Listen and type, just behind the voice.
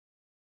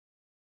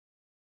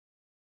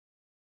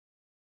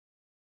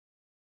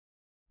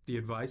The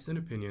advice and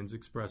opinions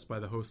expressed by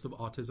the host of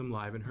Autism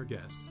Live and her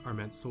guests are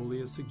meant solely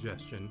as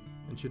suggestion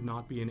and should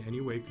not be in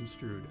any way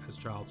construed as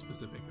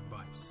child-specific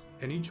advice.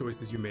 Any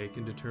choices you make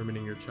in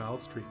determining your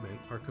child's treatment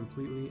are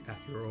completely at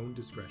your own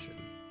discretion.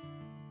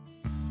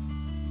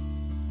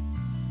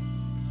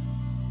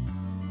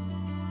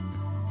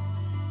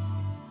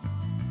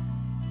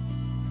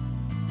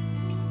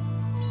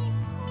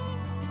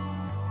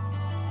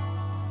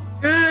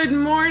 Good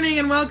morning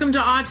and welcome to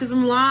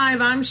Autism Live.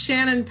 I'm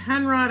Shannon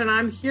Penrod and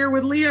I'm here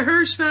with Leah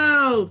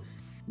Hirschfeld.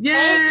 Yay!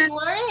 Hey, good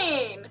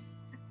morning.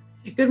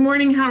 Good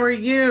morning. How are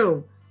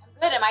you? I'm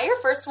good. Am I your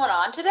first one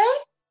on today?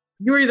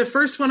 You're the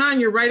first one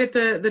on. You're right at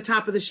the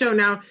top of the show.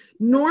 Now,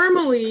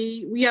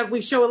 normally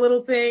we show a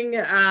little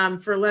thing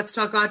for Let's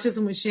Talk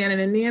Autism with Shannon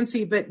and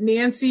Nancy, but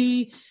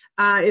Nancy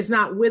is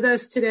not with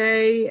us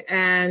today,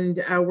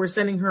 and we're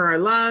sending her our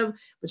love,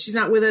 but she's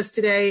not with us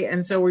today,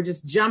 and so we're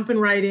just jumping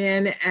right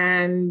in,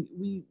 and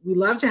we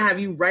love to have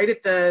you right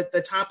at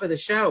the top of the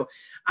show.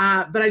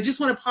 But I just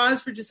want to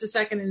pause for just a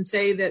second and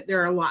say that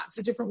there are lots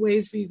of different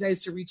ways for you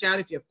guys to reach out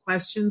if you have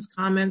questions,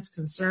 comments,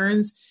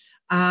 concerns.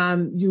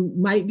 You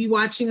might be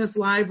watching us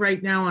live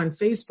right now on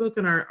Facebook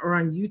or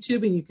on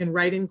YouTube, and you can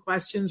write in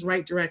questions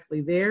right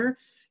directly there.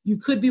 You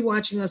could be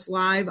watching us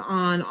live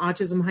on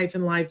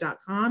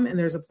autism-live.com, and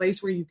there's a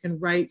place where you can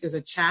write. There's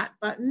a chat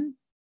button,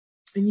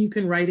 and you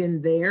can write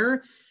in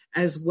there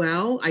as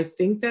well. I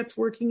think that's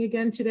working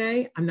again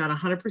today. I'm not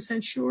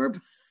 100% sure,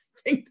 but I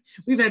think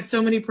we've had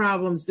so many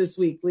problems this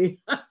week, Leah.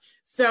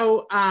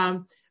 So,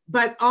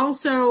 but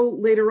also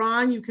later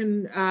on, you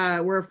can,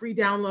 we're a free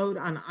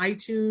download on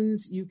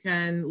iTunes. You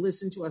can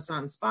listen to us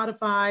on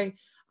Spotify,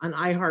 on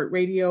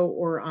iHeartRadio,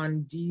 or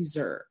on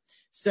Deezer.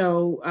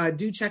 So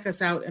do check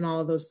us out in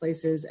all of those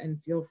places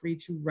and feel free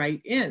to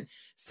write in.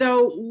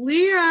 So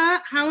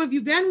Leah, how have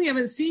you been? We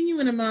haven't seen you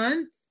in a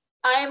month.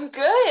 I'm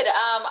good.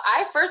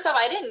 First off,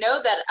 I didn't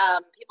know that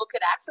people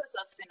could access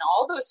us in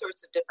all those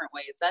sorts of different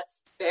ways.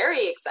 That's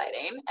very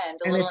exciting. And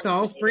it's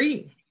all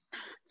free.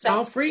 It's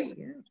all free.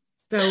 Yeah.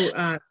 So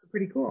it's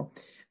pretty cool.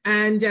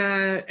 And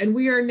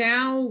we are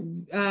now,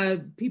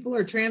 people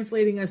are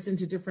translating us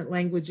into different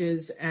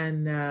languages,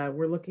 and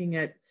we're looking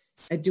at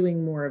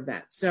doing more of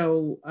that.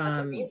 So that's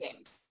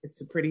amazing.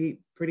 It's a pretty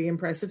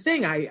impressive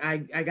thing. I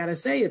gotta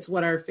say, it's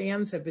what our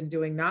fans have been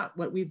doing, not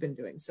what we've been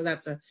doing. So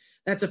that's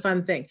a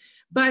fun thing.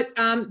 But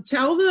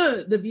tell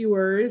the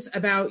viewers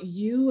about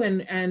you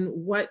and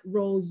what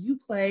role you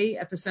play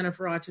at the Center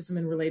for Autism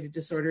and Related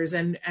Disorders,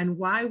 and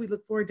why we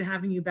look forward to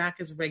having you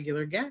back as a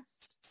regular guest.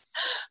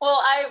 Well,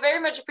 I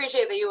very much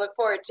appreciate that you look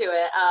forward to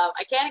it.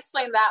 I can't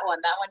explain that one.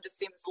 That one just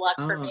seems luck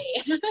for me.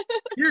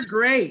 You're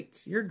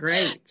great. You're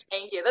great.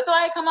 Thank you. That's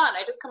why I come on.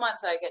 I just come on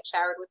so I get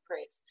showered with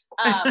praise.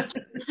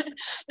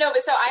 No,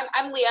 but so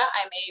I'm Leah.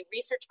 I'm a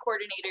research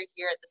coordinator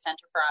here at the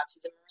Center for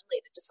Autism and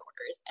Related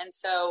Disorders. And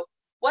so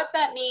what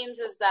that means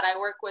is that I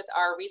work with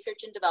our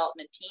research and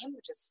development team,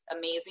 which is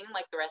amazing,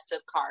 like the rest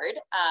of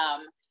CARD.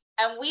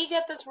 And we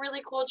get this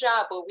really cool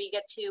job where we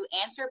get to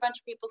answer a bunch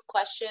of people's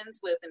questions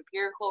with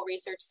empirical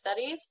research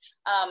studies,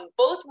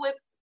 both with,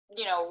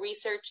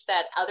 research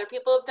that other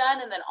people have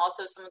done, and then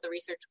also some of the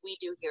research we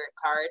do here at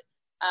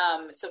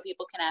CARD. So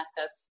people can ask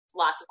us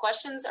lots of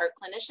questions. Our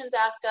clinicians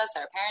ask us,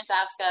 our parents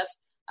ask us,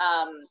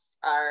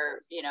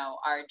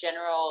 our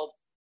general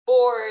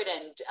board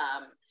and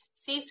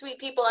C-suite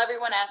people,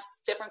 everyone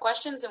asks different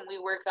questions, and we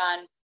work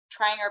on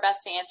trying our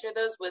best to answer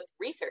those with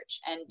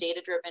research and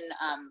data-driven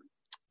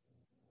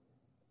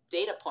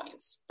data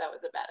points. That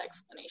was a bad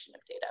explanation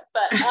of data,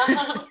 but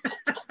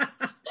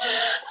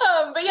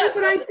yeah.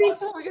 But I think,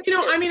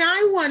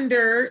 I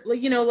wonder,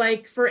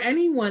 like for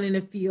anyone in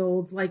a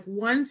field, like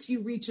once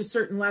you reach a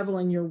certain level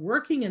and you're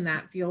working in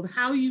that field,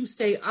 how you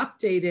stay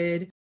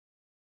updated,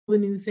 the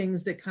new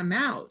things that come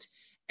out.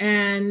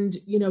 And,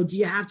 do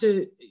you have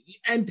to,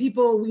 and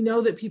we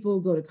know that people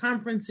go to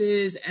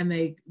conferences and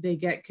they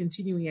get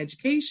continuing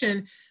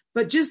education,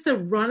 but just the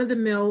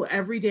run-of-the-mill,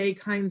 everyday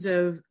kinds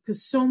of,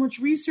 because so much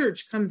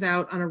research comes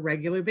out on a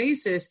regular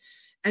basis,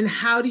 and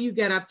how do you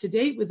get up to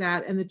date with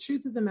that? And the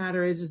truth of the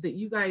matter is that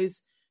you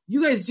guys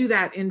do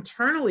that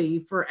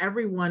internally for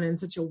everyone in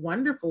such a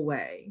wonderful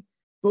way.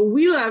 But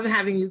we love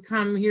having you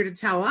come here to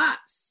tell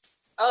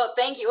us. Oh,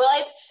 thank you. Well,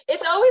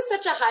 it's always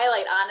such a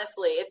highlight,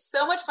 honestly. It's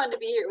so much fun to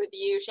be here with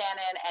you,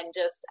 Shannon, and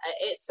just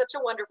it's such a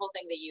wonderful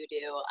thing that you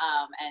do,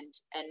 and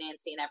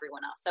Nancy and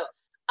everyone else. So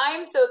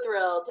I'm so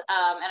thrilled,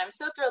 and I'm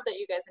so thrilled that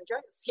you guys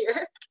enjoy this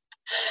here.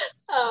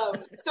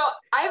 So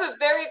I have a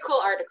very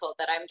cool article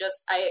that I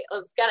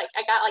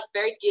got like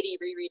very giddy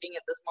rereading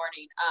it this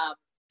morning.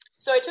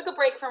 So I took a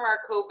break from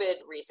our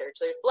COVID research.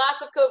 There's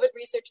lots of COVID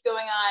research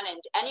going on, and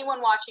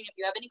anyone watching, if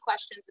you have any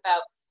questions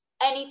about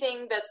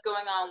anything that's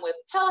going on with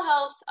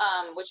telehealth,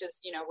 which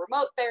is,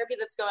 remote therapy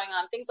that's going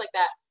on, things like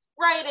that,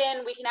 write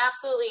in. We can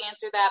absolutely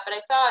answer that. But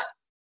I thought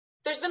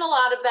there's been a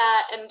lot of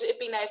that, and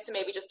it'd be nice to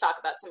maybe just talk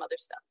about some other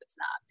stuff that's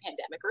not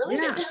pandemic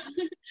related.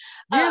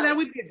 Yeah, that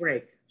would be a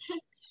break.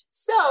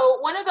 So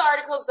one of the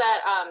articles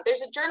that,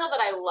 there's a journal that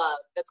I love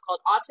that's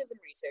called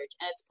Autism Research,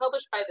 and it's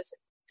published by this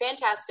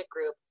fantastic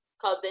group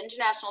called the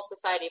International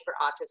Society for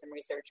Autism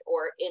Research,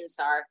 or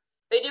INSAR.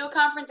 They do a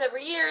conference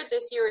every year.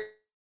 This year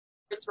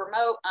it's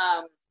remote.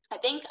 I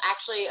think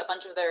actually a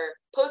bunch of their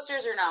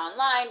posters are now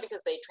online because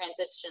they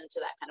transitioned to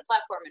that kind of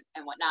platform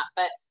and whatnot.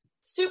 But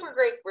super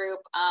great group,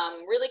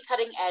 really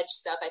cutting edge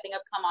stuff. I think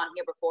I've come on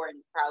here before and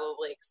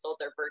probably extolled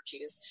their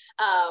virtues.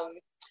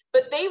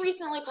 But they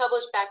recently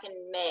published back in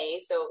May,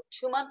 so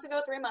 3 months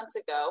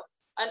ago,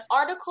 an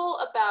article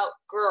about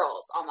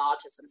girls on the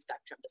autism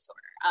spectrum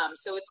disorder.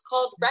 So it's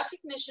called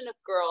Recognition of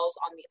Girls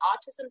on the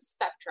Autism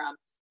Spectrum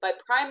by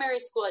Primary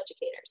School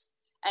Educators.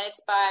 And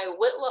it's by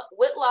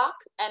Whitlock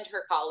and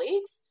her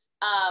colleagues.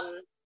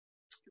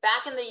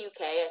 Back in the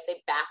UK, I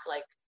say back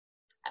like,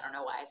 I don't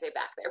know why I say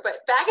back there, but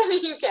back in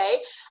the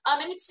UK.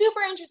 And it's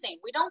super interesting.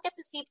 We don't get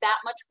to see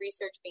that much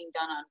research being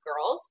done on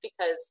girls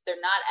because they're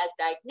not as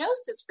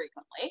diagnosed as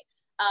frequently.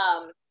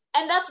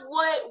 And that's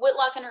what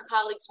Whitlock and her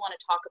colleagues want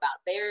to talk about.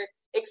 They're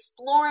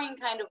exploring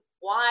kind of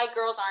why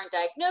girls aren't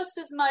diagnosed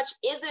as much.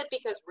 Is it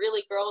because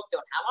really girls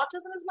don't have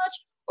autism as much?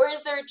 Or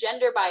is there a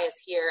gender bias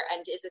here?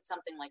 And is it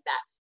something like that?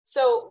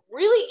 So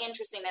really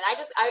interesting. And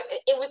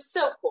it was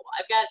so cool.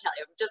 I've got to tell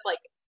you, I'm just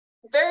like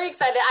very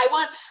excited.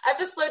 I have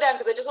to slow down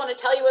because I just want to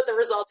tell you what the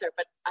results are,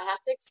 but I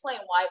have to explain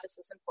why this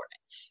is important.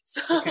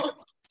 So,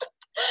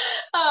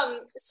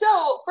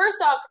 so first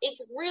off,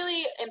 it's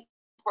really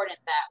important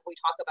that we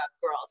talk about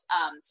girls.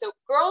 So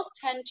girls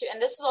tend to,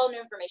 and this is all new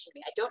information to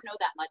me. I don't know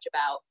that much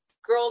about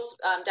girls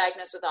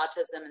diagnosed with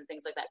autism and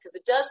things like that, because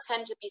it does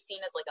tend to be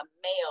seen as like a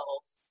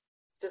male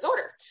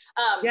disorder.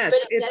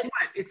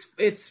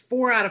 It's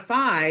 4 out of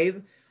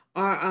 5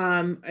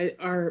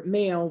 are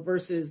male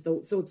versus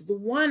so it's the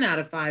 1 out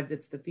of 5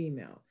 that's the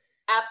female.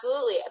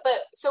 Absolutely. But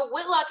so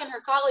Whitlock and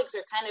her colleagues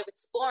are kind of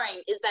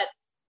exploring,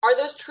 are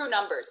those true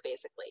numbers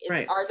basically?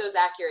 Right. Are those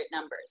accurate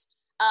numbers?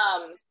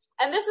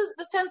 And this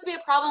tends to be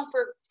a problem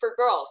for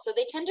girls. So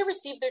they tend to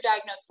receive their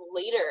diagnosis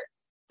later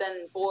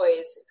than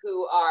boys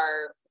who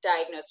are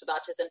diagnosed with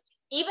autism,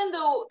 even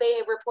though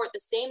they report the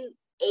same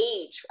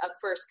age of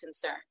first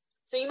concern.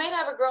 So you might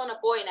have a girl and a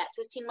boy, and at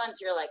 15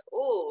 months, you're like,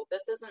 ooh,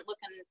 this isn't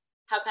looking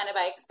how kind of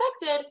I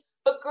expected.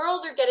 But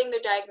girls are getting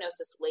their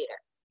diagnosis later,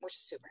 which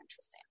is super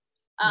interesting.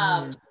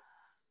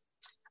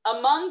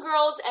 Among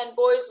girls and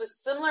boys with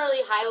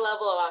similarly high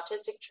level of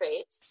autistic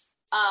traits,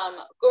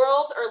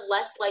 girls are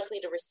less likely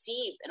to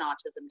receive an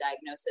autism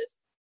diagnosis.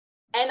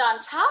 And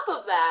on top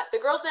of that, the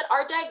girls that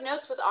are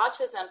diagnosed with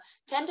autism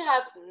tend to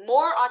have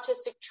more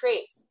autistic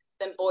traits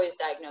than boys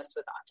diagnosed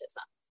with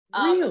autism.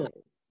 Really?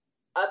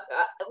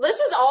 This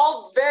is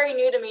all very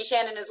new to me,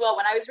 Shannon, as well.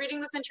 When I was reading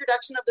this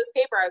introduction of this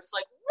paper, I was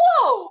like,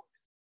 whoa,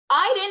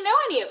 I didn't know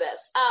any of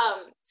this.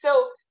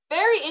 So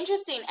very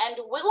interesting. And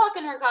Whitlock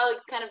and her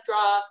colleagues kind of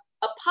draw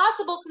a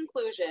possible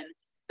conclusion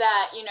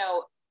that,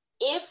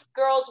 if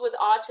girls with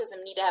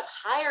autism need to have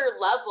higher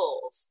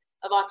levels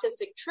of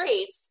autistic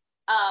traits,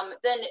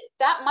 then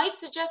that might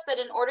suggest that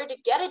in order to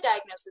get a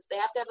diagnosis, they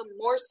have to have a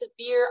more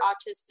severe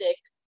autistic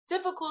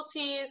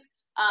difficulties,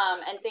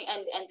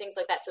 and things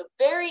like that. So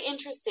very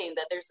interesting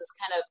that there's this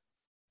kind of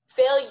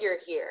failure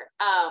here.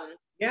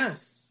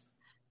 Yes.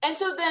 And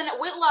so then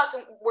Whitlock,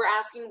 we're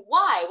asking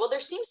why? Well,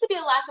 there seems to be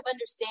a lack of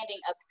understanding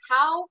of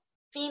how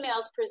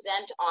females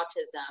present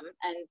autism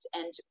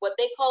and what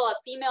they call a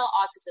female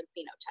autism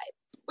phenotype,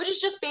 which is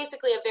just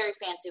basically a very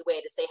fancy way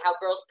to say how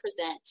girls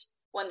present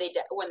when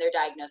they're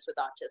diagnosed with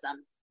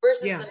autism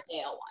versus the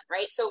male one,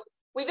 right? So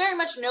we very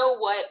much know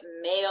what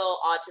male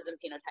autism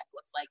phenotype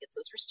looks like. It's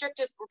those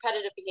restricted,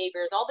 repetitive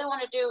behaviors. All they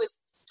want to do is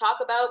talk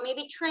about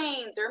maybe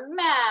trains or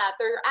math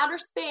or outer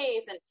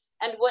space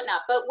and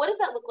whatnot. But what does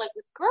that look like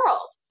with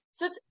girls?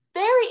 So it's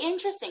very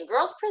interesting.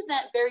 Girls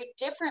present very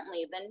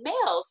differently than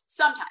males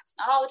sometimes.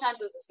 Not all the times,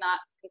 this is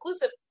not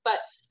conclusive, but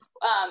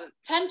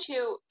tend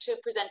to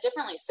present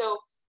differently. So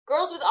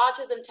girls with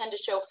autism tend to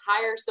show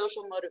higher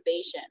social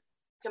motivation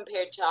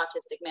compared to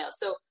autistic males.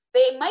 So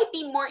they might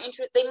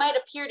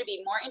appear to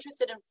be more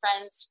interested in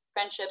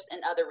friendships,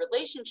 and other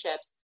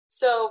relationships.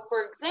 So,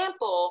 for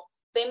example,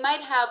 they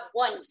might have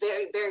one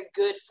very, very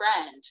good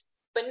friend,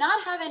 but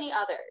not have any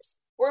others.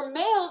 Where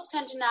males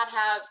tend to not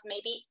have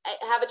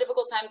a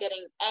difficult time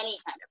getting any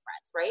kind of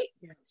friends, right?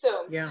 Yeah.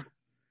 So,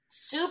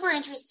 super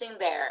interesting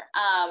there.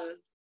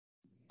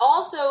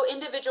 Also,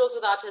 individuals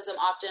with autism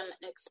often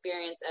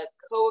experience a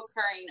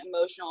co-occurring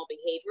emotional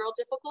behavioral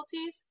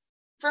difficulties.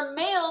 For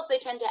males, they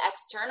tend to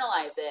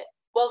externalize it,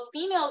 while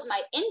females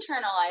might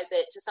internalize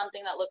it to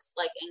something that looks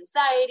like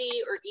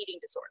anxiety or eating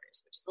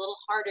disorders, which is a little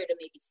harder to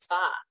maybe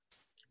spot.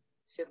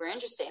 Super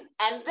interesting.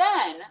 And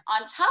then,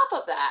 on top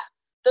of that,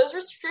 those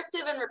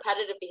restrictive and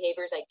repetitive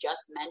behaviors I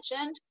just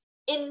mentioned,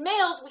 in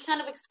males, we kind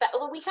of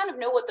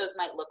know what those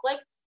might look like.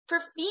 For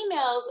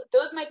females,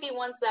 those might be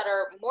ones that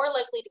are more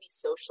likely to be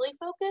socially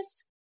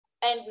focused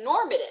and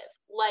normative,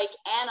 like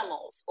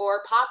animals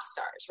or pop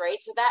stars, right?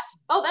 So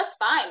that's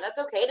fine. That's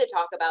okay to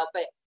talk about.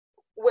 But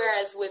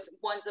whereas with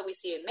ones that we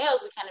see in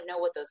males, we kind of know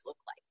what those look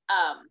like.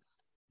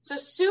 So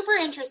super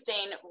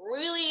interesting,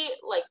 really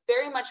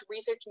very much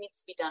research needs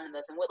to be done in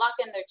this. And Whitlock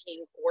and their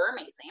team were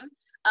amazing.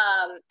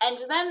 And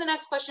then the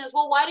next question is,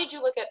 well, why did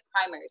you look at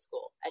primary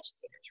school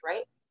educators,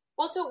 right?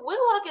 Well, so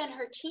Whitlock and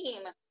her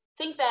team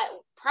think that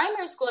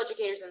primary school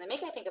educators, and they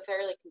make, I think, a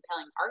fairly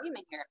compelling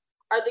argument here,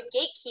 are the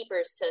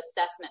gatekeepers to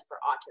assessment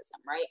for autism,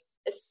 right?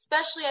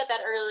 Especially at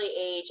that early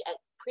age, at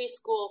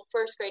preschool,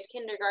 first grade,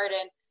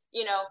 kindergarten,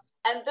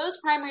 and those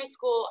primary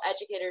school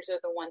educators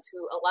are the ones who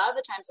a lot of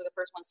the times are the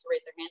first ones to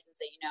raise their hands and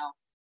say,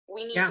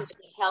 we need to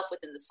seek help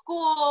within the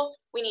school.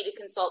 We need to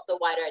consult the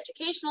wider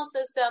educational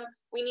system.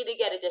 We need to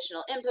get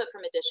additional input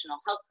from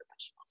additional health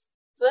professionals.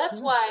 So that's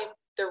why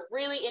they're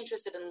really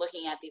interested in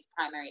looking at these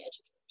primary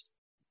educators.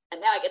 And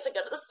now I get to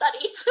go to the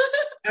study.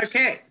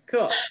 Okay,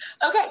 cool.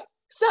 Okay,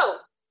 so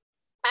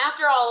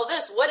after all of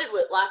this, what did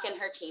Whitlock and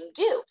her team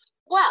do?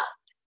 Well,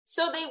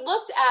 so they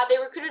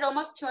recruited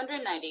almost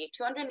 289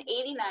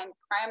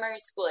 primary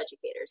school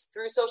educators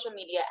through social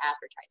media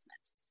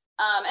advertisements.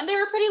 And they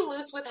were pretty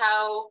loose with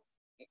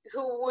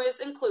who was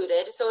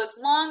included. So as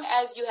long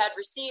as you had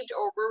received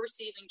or were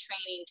receiving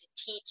training to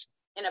teach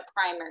in a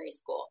primary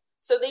school.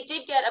 So they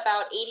did get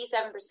about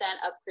 87%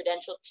 of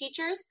credentialed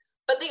teachers,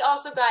 but they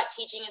also got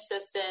teaching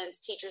assistants,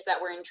 teachers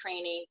that were in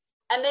training,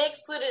 and they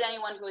excluded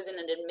anyone who was in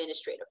an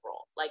administrative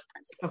role, like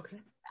principals. Okay.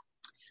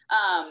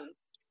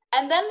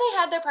 And then they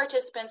had their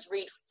participants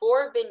read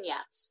 4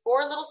 vignettes,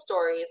 4 little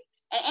stories,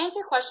 and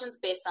answer questions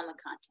based on the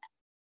content.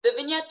 The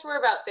vignettes were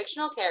about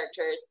fictional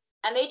characters,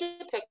 and they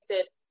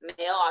depicted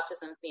male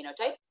autism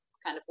phenotype,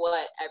 kind of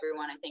what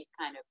everyone, I think,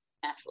 kind of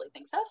naturally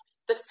thinks of.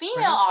 The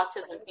female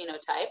autism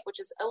phenotype, which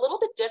is a little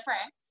bit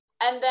different,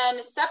 and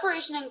then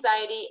separation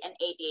anxiety and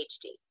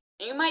ADHD.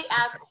 And you might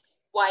ask,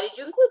 why did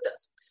you include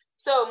those?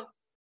 So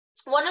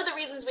one of the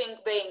reasons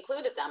they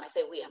included them, I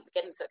say I'm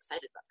getting so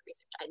excited about the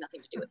research, I had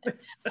nothing to do with it.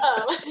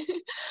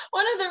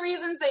 One of the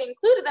reasons they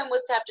included them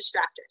was to have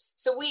distractors.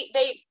 So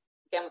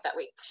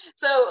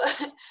So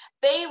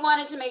they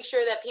wanted to make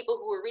sure that people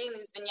who were reading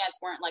these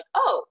vignettes weren't like,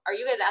 oh, are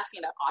you guys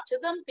asking about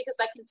autism? Because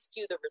that can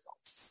skew the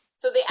results.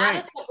 So they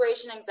added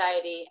separation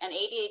anxiety and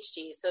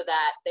ADHD so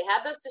that they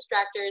had those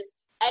distractors.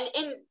 And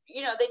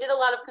they did a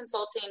lot of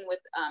consulting with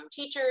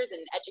teachers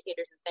and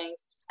educators and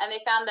things. And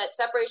they found that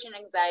separation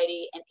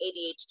anxiety and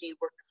ADHD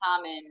were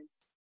common,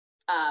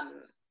 I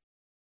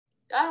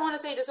don't want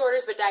to say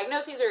disorders, but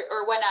diagnoses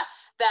or whatnot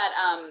that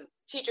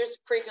teachers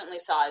frequently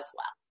saw as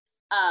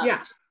well.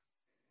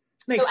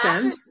 Makes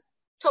sense.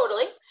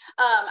 Totally.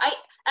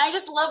 I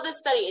just love this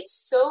study. It's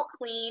so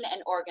clean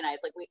and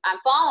organized. Like I'm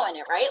following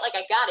it, right? Like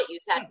I got it. You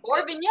had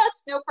 4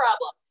 vignettes, no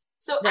problem.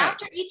 So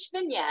after each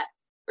vignette,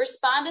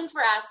 respondents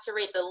were asked to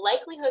rate the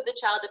likelihood the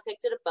child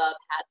depicted above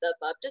had the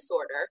above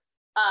disorder,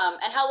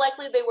 and how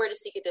likely they were to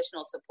seek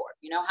additional support.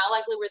 How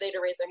likely were they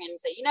to raise their hand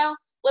and say,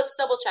 let's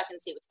double check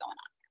and see what's going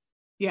on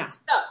here. Yeah.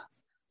 So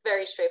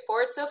very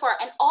straightforward so far.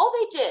 And all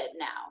they did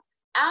now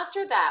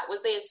after that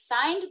was they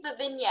assigned the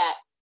vignette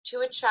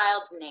to a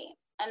child's name.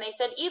 And they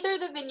said either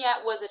the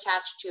vignette was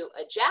attached to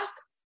a Jack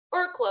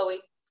or a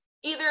Chloe,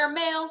 either a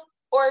male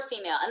or a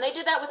female. And they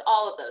did that with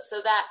all of those.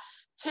 So that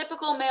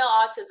typical male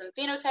autism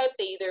phenotype,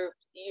 it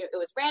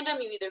was random.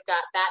 You either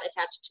got that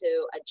attached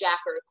to a Jack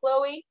or a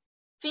Chloe.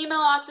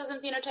 Female autism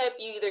phenotype,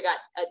 you either got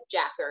a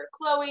Jack or a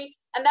Chloe.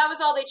 And that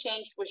was all they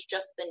changed, was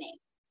just the name.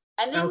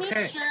 And they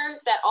made sure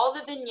that all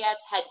the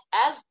vignettes had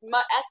as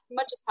much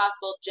as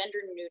possible gender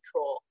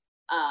neutral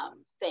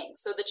things.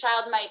 So the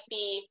child might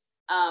be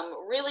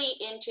really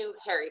into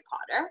Harry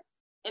Potter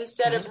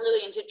instead of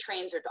really into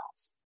trains or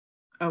dolls.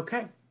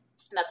 Okay.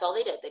 And that's all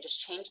they did. They just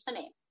changed the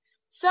name.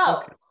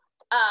 So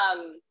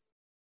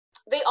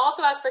they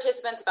also asked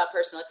participants about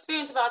personal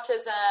experience of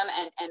autism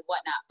and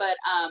whatnot. But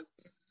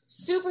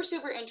super,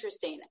 super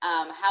interesting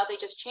how they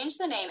just changed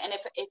the name. And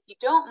if you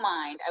don't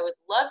mind, I would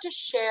love to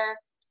share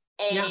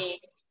a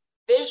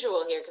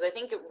visual here because I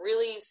think it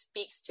really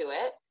speaks to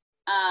it.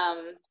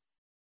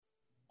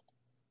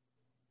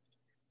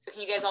 So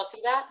can you guys all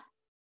see that?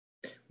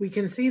 We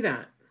can see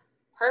that.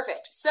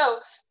 Perfect. So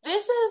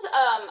this is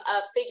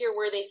a figure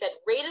where they said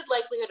rated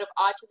likelihood of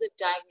autism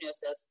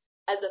diagnosis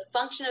as a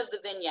function of the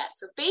vignette.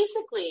 So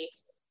basically,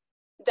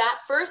 that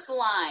first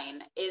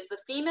line is the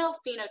female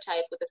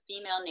phenotype with a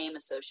female name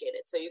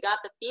associated. So you got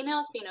the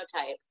female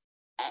phenotype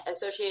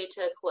associated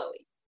to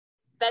Chloe.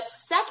 That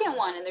second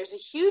one, and there's a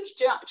huge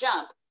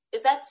jump,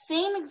 is that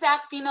same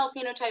exact female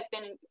phenotype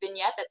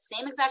vignette, that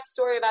same exact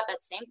story about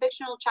that same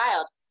fictional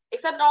child,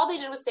 except all they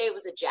did was say it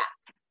was a Jack.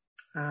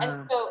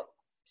 And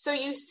so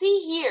you see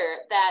here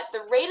that the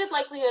rated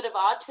likelihood of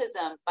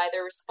autism by the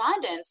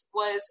respondents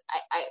was,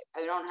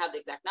 I don't have the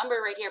exact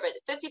number right here, but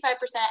 55%.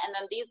 And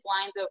then these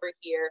lines over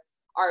here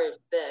are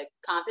the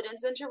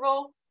confidence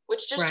interval,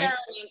 which just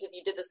generally means if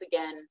you did this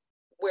again,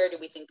 where do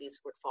we think these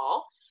would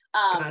fall?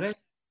 Got it.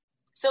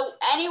 So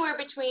anywhere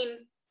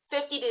between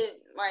 50 to,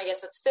 or I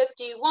guess that's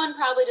 51,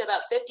 probably to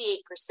about 58%,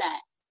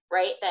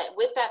 right? That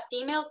with that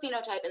female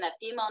phenotype and that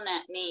female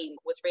name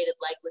was rated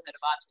likelihood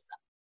of autism.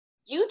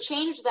 You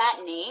change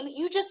that name,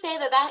 you just say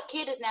that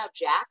kid is now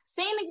Jack,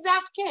 same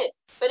exact kid,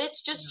 but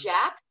it's just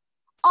Jack.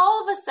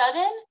 All of a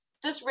sudden,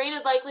 this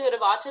rated likelihood of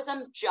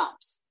autism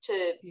jumps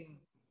to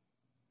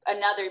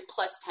another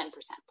plus 10%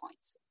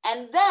 points.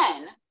 And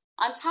then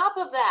on top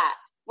of that,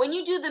 when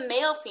you do the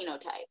male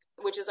phenotype,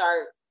 which is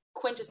our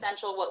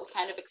quintessential, what we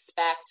kind of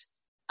expect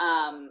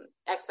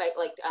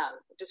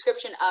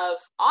description of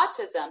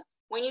autism,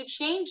 when you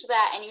change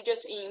that and you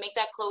make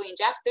that Chloe and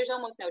Jack, there's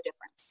almost no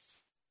difference.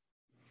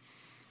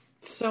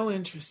 So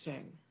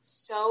interesting.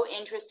 So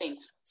interesting.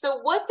 So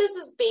what this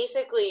is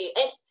basically,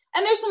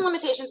 and there's some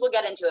limitations, we'll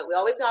get into it. We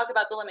always talk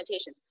about the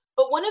limitations.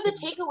 But one of the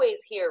takeaways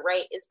here,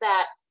 right, is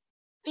that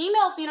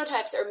female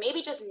phenotypes are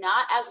maybe just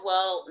not as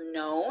well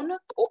known,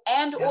 or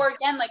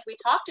again, like we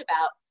talked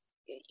about,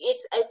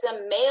 it's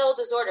a male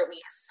disorder. We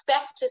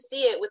expect to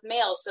see it with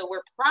males, so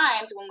we're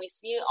primed when we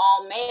see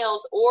all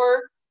males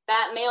or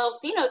that male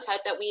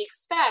phenotype that we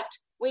expect,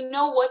 we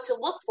know what to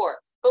look for.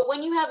 But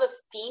when you have a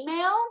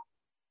female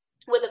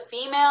with a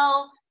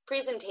female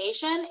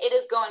presentation, it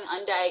is going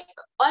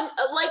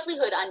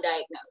likelihood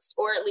undiagnosed,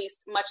 or at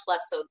least much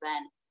less so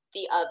than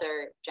the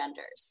other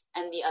genders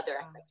and the other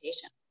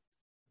expectations.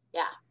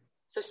 Yeah.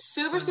 So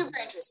super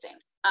interesting.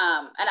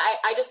 And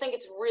I just think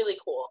it's really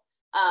cool.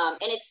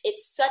 And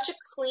it's such a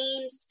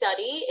clean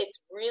study.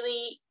 It's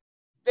really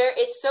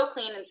it's so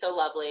clean and so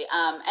lovely.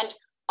 And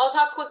I'll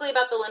talk quickly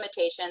about the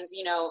limitations.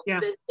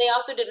 They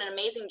also did an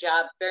amazing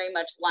job very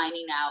much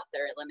lining out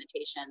their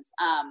limitations.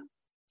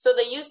 So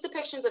they used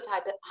depictions of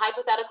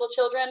hypothetical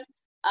children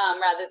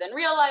rather than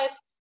real life.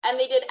 And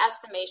they did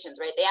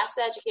estimations, right? They asked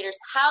the educators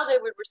how they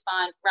would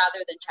respond rather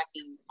than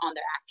checking on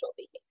their actual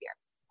behavior.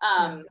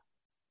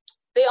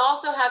 They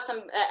also have some,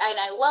 and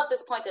I love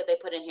this point that they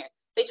put in here.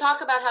 They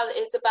talk about how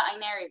it's a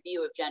binary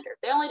view of gender.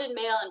 They only did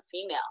male and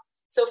female.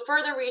 So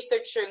further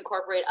research should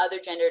incorporate other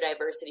gender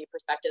diversity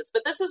perspectives.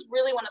 But this is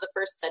really one of the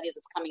first studies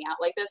that's coming out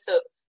like this. So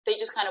they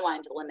just kind of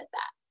wanted to limit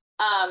that.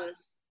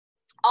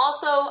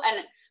 Also,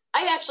 and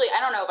I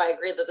don't know if I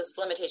agree that this is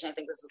a limitation. I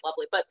think this is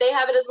lovely. But they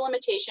have it as a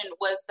limitation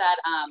was that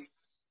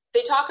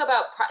they talk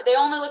about, they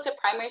only looked at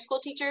primary school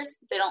teachers.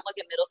 They don't look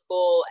at middle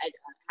school and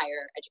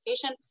higher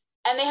education.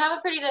 And they have a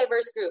pretty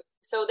diverse group.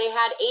 So they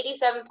had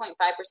 87.5%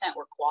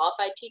 were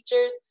qualified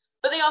teachers,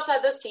 but they also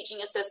had those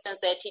teaching assistants.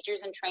 They had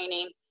teachers in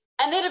training,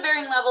 and they had a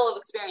varying level of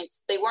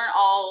experience. They weren't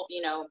all,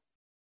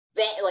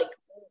 like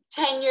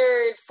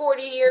tenured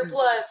 40-year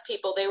plus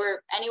people. They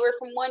were anywhere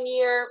from 1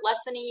 year, less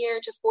than a year,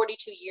 to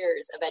 42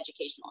 years of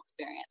educational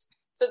experience.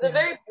 So it's a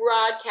very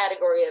broad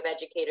category of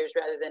educators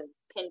rather than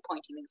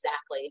pinpointing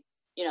exactly,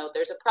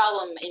 there's a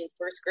problem in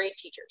first grade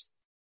teachers.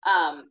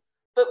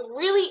 But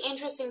really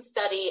interesting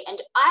study, and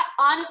I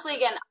honestly,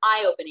 again,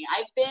 eye-opening.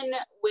 I've been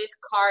with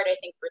CARD, I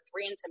think, for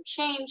 3 and some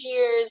change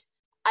years.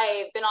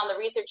 I've been on the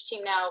research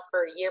team now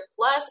for a year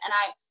plus, and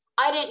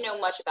I didn't know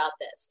much about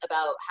this,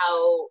 about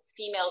how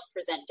females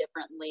present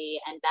differently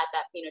and that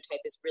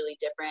phenotype is really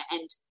different.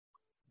 And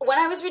when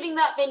I was reading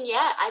that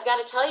vignette, I've got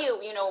to tell you,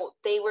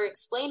 they were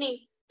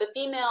explaining the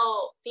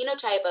female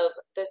phenotype of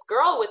this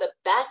girl with a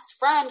best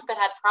friend but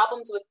had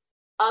problems with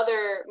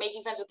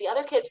making friends with the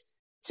other kids.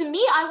 To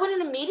me, I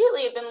wouldn't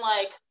immediately have been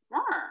like,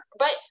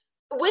 but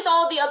with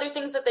all the other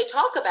things that they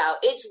talk about,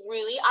 it's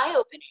really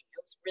eye-opening.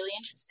 It was really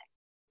interesting.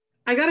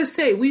 I got to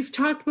say, we've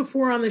talked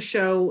before on the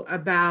show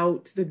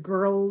about the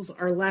girls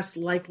are less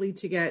likely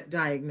to get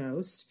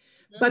diagnosed.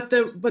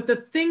 Mm-hmm. But the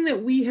thing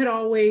that we had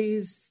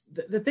always,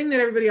 the thing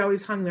that everybody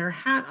always hung their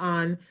hat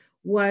on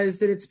was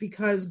that it's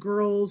because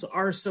girls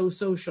are so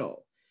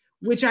social,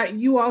 which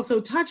you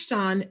also touched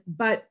on.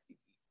 But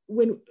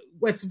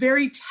what's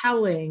very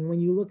telling when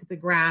you look at the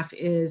graph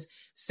is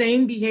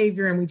same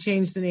behavior and we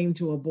change the name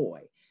to a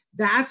boy.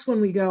 That's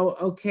when we go,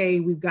 okay,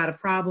 we've got a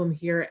problem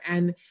here.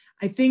 And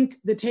I think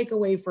the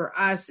takeaway for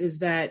us is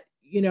that,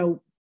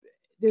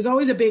 there's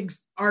always a big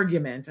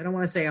argument. I don't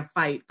want to say a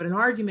fight, but an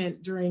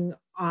argument during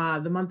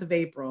the month of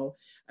April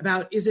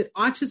about, is it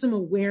Autism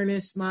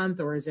Awareness Month,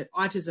 or is it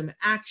Autism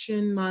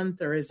Action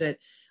Month, or is it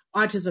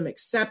autism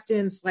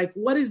acceptance? Like,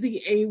 what is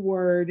the A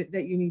word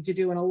that you need to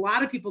do? And a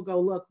lot of people go,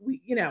 look,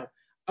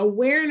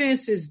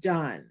 awareness is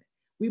done.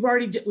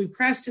 We've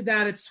crested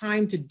that. It's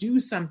time to do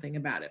something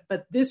about it.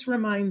 But this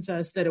reminds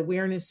us that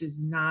awareness is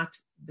not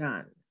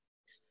done.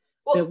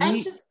 Well,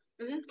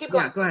 keep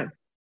going. Yeah, go ahead.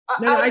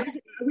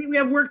 We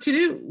have work to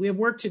do. We have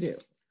work to do.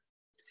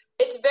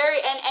 It's very,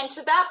 and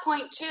to that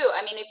point too,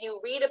 I mean, if you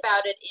read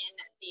about it in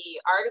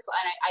the article,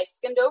 and I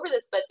skimmed over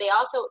this, but they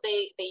also,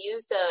 they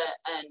used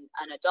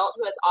an adult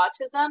who has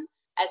autism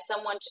as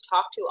someone to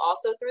talk to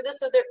also through this.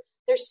 So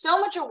there's so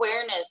much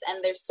awareness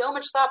and there's so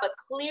much thought, but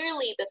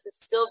clearly this is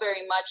still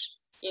very much,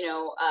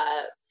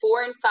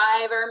 4 and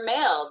 5 are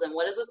males. And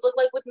what does this look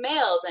like with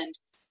males? And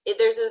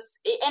there's this,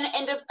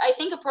 and I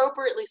think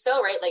appropriately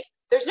so, right? Like,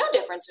 there's no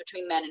difference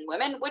between men and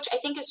women, which I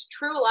think is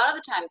true a lot of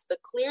the times, but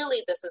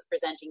clearly this is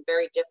presenting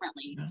very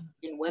differently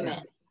in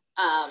women.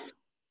 Yeah.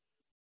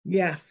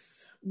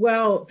 Yes.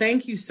 Well,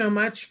 thank you so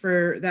much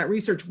for that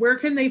research. Where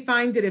can they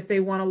find it if they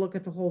want to look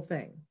at the whole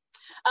thing?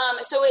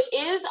 So it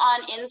is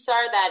on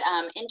INSAR, that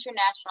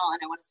international,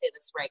 and I want to say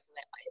this right,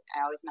 because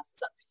I always mess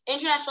this up,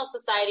 International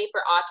Society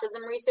for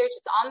Autism Research.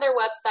 It's on their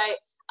website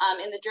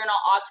in the journal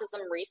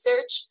Autism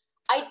Research.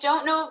 I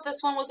don't know if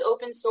this one was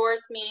open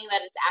source, meaning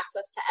that it's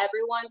access to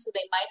everyone. So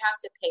they might have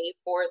to pay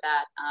for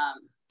that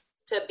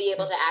to be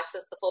able to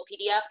access the full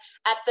PDF.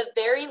 At the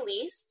very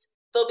least,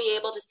 they'll be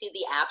able to see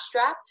the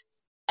abstract.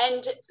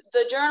 And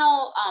the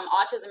journal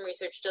Autism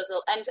Research does,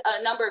 and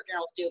a number of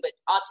journals do, but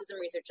Autism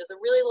Research does a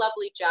really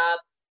lovely job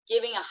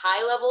giving a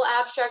high-level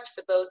abstract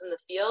for those in the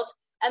field.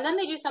 And then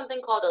they do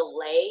something called a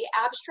lay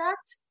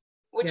abstract,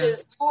 which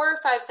is 4 or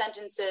 5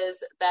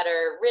 sentences that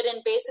are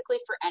written basically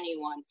for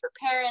anyone, for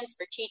parents,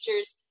 for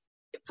teachers,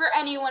 for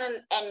anyone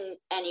and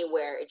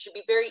anywhere. It should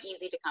be very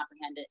easy to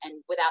comprehend it,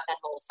 and without that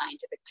whole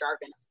scientific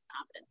jargon of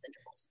confidence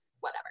intervals,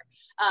 whatever.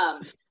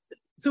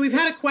 So we've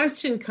had a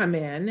question come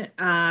in,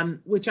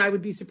 which I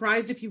would be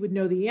surprised if you would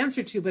know the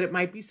answer to, but it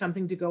might be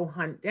something to go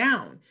hunt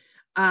down.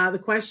 The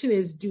question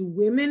is, do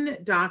women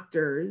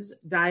doctors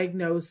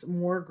diagnose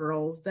more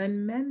girls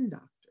than men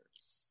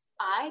doctors?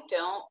 I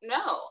don't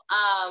know.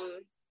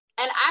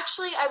 And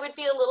actually, I would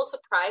be a little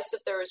surprised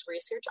if there was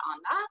research on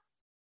that,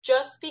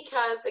 just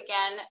because,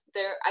 again,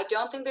 I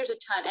don't think there's a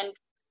ton, and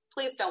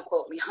please don't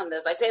quote me on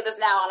this. I say this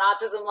now on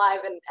Autism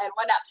Live and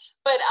whatnot,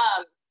 but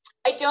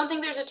I don't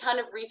think there's a ton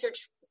of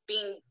research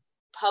being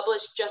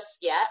published just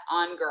yet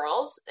on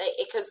girls,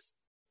 because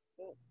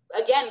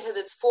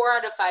it's 4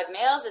 out of 5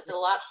 males, it's a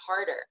lot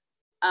harder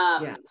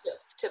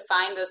to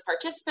find those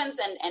participants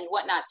and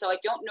whatnot. So I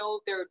don't know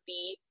if there would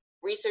be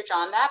research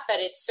on that, but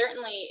it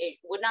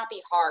would not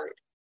be hard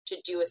to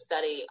do a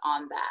study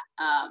on that.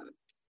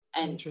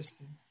 And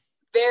interesting.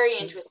 Very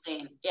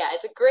interesting. Yeah,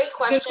 it's a great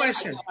question. Good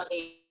question. I don't know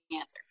the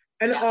answer.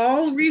 And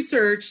all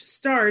research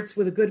starts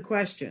with a good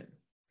question.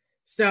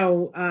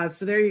 So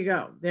there you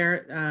go.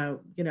 There,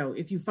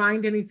 if you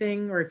find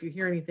anything or if you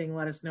hear anything,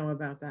 let us know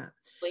about that.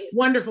 Please.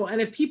 Wonderful. And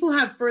if people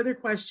have further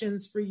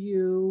questions for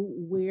you,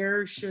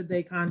 where should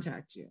they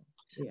contact you?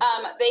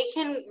 Yeah. They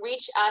can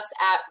reach us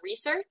at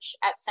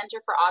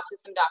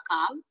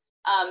research@centerforautism.com.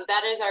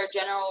 That is our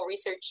general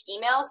research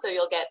email. So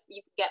you could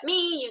get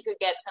me, you could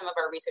get some of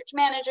our research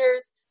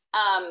managers,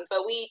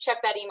 but we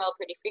check that email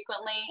pretty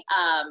frequently.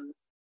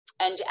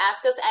 And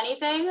ask us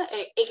anything.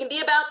 It can be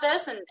about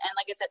this, and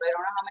like I said, I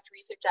don't know how much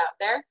research out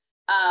there.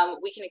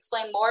 We can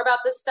explain more about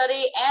this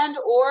study,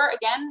 or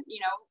again,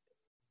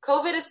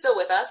 COVID is still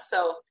with us.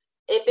 So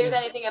if there's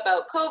anything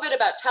about COVID,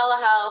 about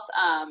telehealth,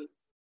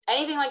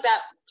 anything like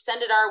that,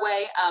 send it our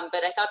way.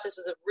 But I thought this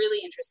was a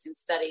really interesting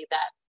study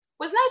that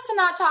was nice to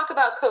not talk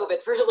about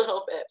COVID for a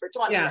little bit, for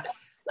 20 minutes.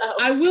 So.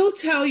 I will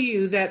tell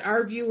you that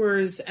our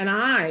viewers and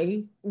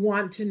I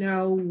want to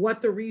know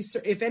what the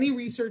research, if any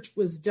research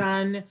was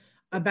done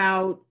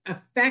about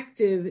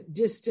effective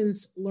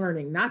distance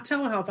learning, not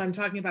telehealth. I'm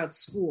talking about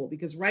school,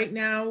 because right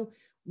now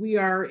we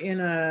are in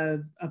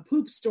a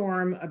poop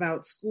storm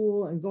about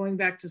school and going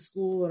back to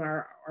school. And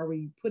are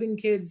we putting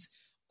kids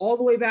all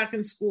the way back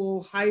in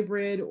school,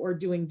 hybrid, or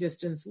doing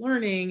distance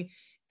learning?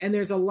 And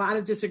there's a lot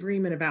of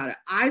disagreement about it.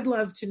 I'd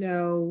love to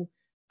know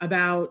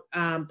about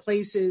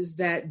places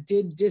that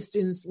did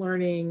distance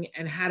learning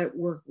and had it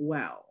work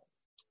well.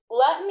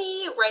 Let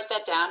me write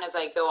that down as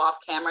I go off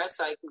camera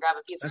so I can grab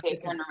a piece of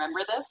paper and remember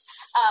this.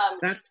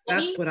 That's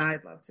what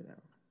I'd love to know.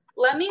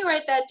 Let me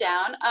write that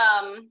down.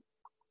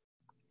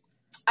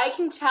 I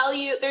can tell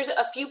you there's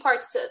a few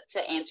parts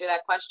to answer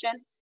that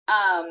question.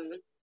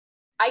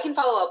 I can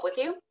follow up with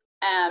you,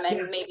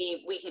 and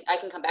maybe I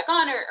can come back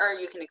on, or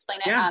you can explain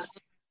it. Yeah.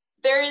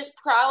 There is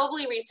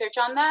probably research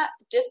on that.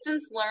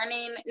 Distance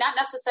learning, not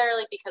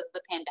necessarily because of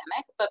the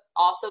pandemic, but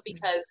also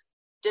because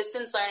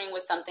distance learning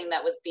was something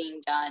that was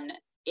being done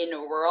in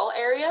rural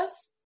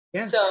areas.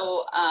 Yes.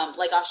 So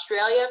like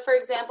Australia, for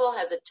example,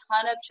 has a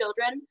ton of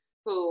children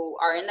who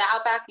are in the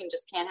outback and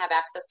just can't have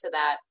access to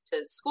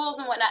schools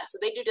and whatnot. So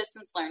they do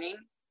distance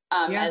learning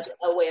as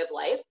a way of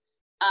life.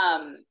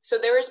 So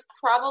there is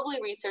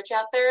probably research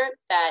out there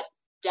that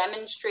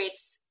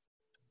demonstrates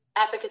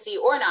efficacy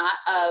or not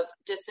of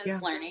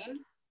distance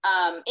learning,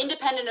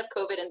 independent of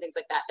COVID and things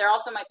like that. There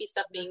also might be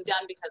stuff being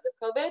done because of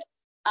COVID.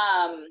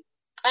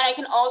 And I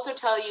can also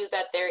tell you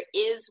that there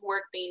is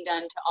work being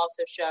done to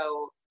also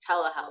show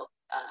telehealth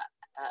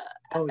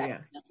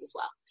effectiveness as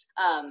well.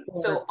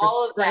 So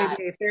all of that.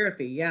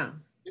 Therapy,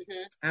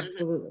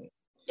 absolutely.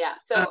 Yeah.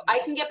 So I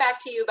can get back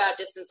to you about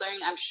distance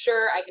learning. I'm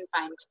sure I can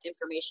find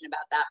information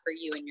about that for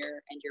you and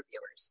your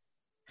viewers.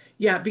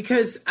 Yeah,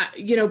 because,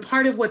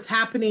 part of what's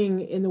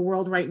happening in the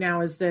world right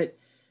now is that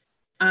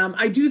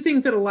I do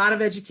think that a lot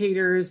of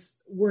educators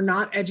were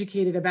not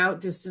educated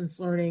about distance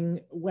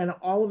learning when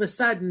all of a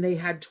sudden they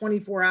had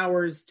 24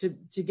 hours to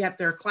get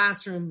their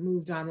classroom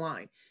moved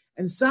online.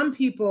 And some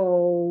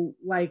people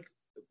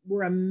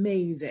were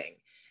amazing,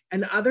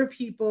 and other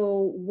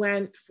people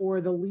went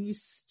for the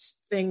least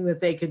thing that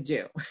they could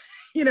do.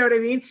 You know what I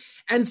mean?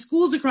 And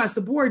schools across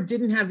the board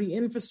didn't have the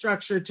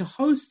infrastructure to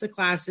host the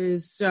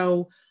classes.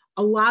 So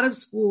a lot of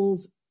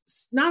schools,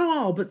 not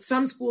all, but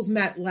some schools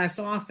met less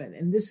often.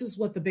 And this is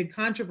what the big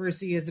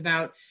controversy is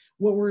about.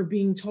 What we're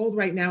being told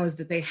right now is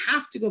that they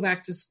have to go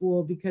back to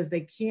school because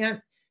they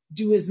can't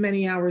do as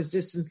many hours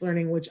distance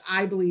learning, which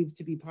I believe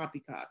to be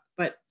poppycock.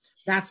 But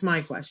that's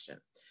my question.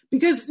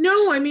 Because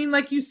no, I mean,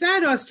 like you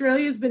said,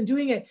 Australia's been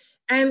doing it.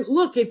 And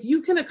look, if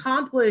you can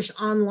accomplish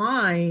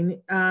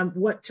online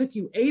what took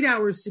you 8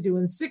 hours to do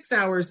in 6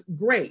 hours,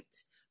 great.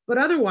 But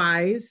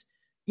otherwise,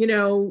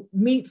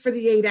 meet for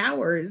the 8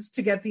 hours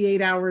to get the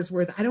 8 hours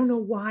worth. I don't know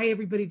why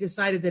everybody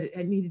decided that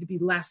it needed to be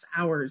less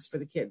hours for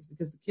the kids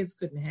because the kids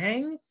couldn't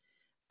hang.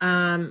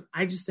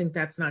 I just think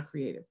that's not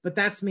creative, but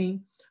that's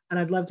me. And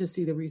I'd love to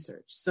see the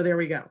research. So there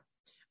we go.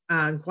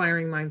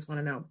 Inquiring minds want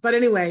to know. But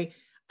anyway,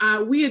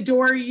 we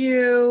adore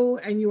you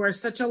and you are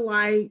such a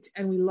light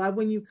and we love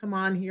when you come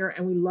on here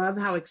and we love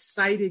how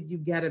excited you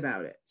get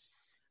about it.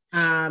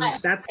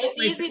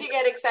 It's easy to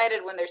get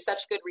excited when there's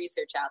such good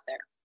research out there.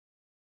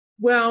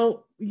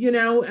 Well,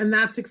 and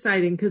that's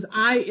exciting because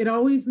it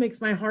always makes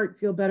my heart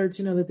feel better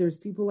to know that there's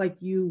people like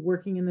you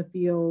working in the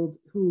field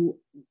who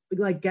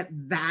like get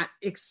that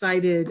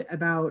excited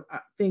about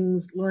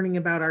things, learning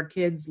about our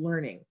kids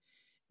learning.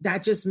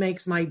 That just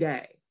makes my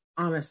day,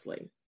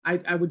 honestly.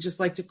 I would just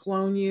like to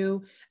clone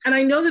you. And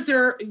I know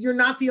that you're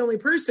not the only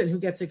person who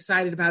gets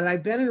excited about it.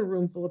 I've been in a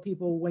room full of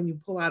people when you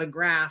pull out a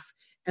graph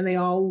and they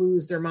all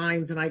lose their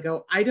minds. And I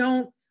go, I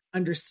don't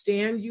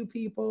understand you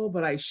people,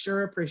 but I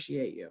sure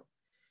appreciate you.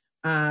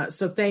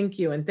 So thank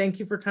you. And thank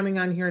you for coming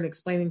on here and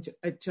explaining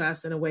to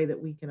us in a way that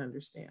we can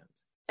understand.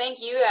 Thank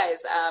you guys.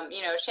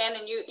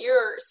 Shannon,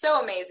 you're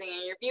so amazing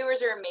and your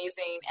viewers are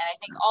amazing. And I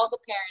think all the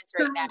parents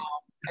right now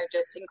are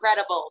just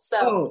incredible.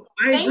 So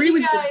I agree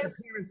with you. The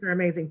parents are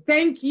amazing.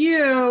 Thank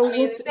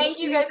you. Thank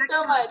you guys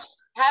so much.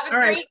 Have a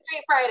great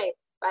Friday.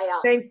 Bye,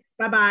 y'all. Thanks.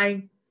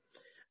 Bye-bye.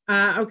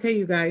 Okay,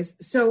 you guys.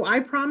 So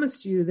I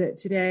promised you that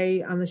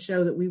today on the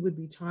show that we would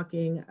be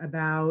talking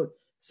about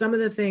some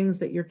of the things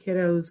that your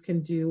kiddos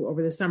can do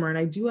over the summer. And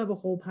I do have a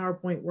whole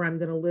PowerPoint where I'm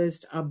going to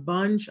list a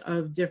bunch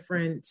of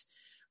different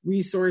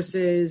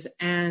resources,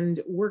 and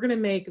we're going to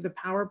make the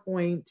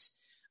PowerPoint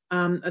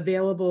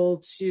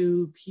available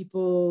to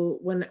people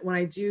when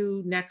I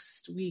do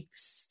next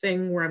week's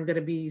thing where I'm going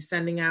to be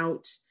sending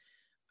out,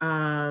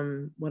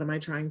 what am I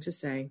trying to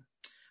say?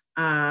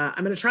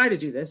 I'm going to try to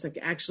do this. I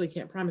actually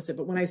can't promise it,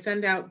 but when I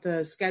send out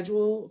the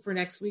schedule for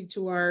next week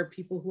to our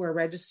people who are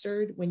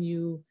registered,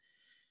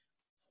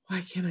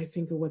 why can't I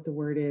think of what the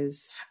word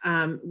is?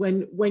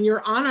 When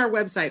you're on our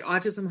website,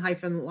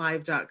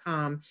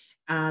 autism-live.com,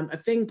 a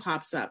thing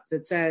pops up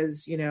that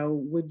says,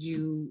 would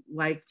you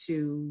like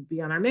to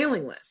be on our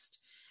mailing list?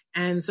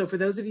 And so for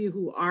those of you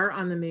who are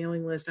on the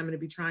mailing list, I'm going to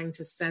be trying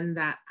to send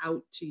that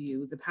out to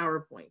you, the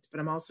PowerPoint, but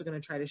I'm also going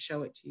to try to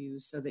show it to you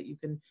so that you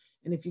can,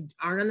 and if you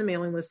aren't on the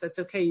mailing list, that's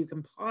okay. You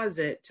can pause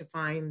it to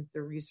find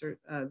the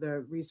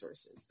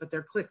resources, but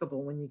they're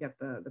clickable when you get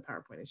the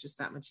PowerPoint. It's just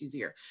that much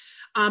easier.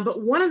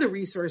 But one of the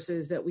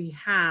resources that we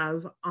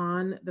have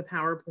on the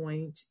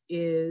PowerPoint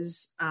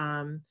is,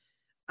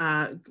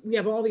 we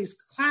have all these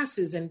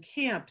classes and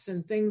camps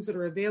and things that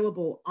are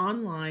available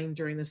online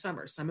during the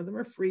summer. Some of them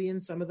are free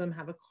and some of them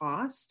have a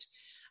cost.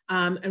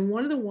 And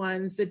one of the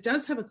ones that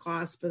does have a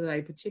cost, but that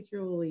I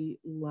particularly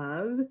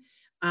love,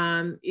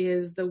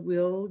 is the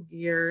Will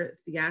Geer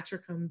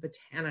Theatricum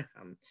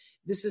Botanicum.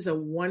 This is a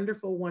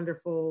wonderful,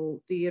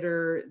 wonderful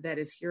theater that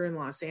is here in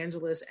Los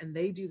Angeles, and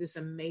they do this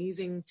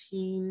amazing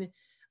teen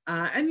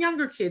and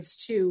younger kids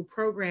too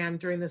program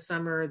during the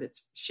summer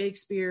that's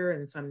Shakespeare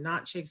and some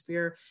not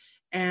Shakespeare.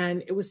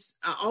 And it was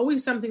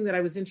always something that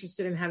I was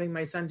interested in having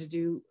my son to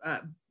do.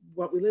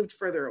 What we lived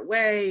further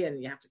away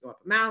and you have to go up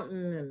a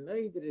mountain and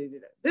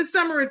this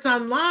summer it's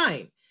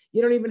online.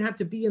 You don't even have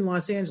to be in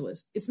Los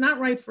Angeles. It's not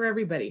right for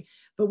everybody,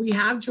 but we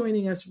have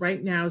joining us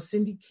right now,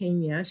 Cindy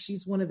Kenya.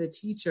 She's one of the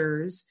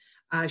teachers.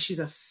 She's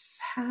a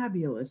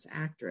fabulous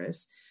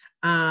actress.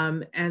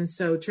 And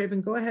so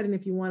Traven, go ahead. And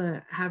if you want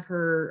to have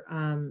her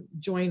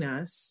join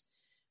us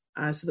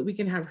so that we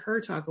can have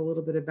her talk a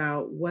little bit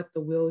about what the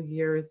Will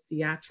Geer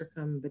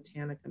Theatricum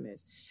Botanicum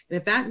is. And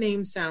if that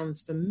name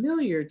sounds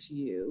familiar to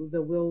you,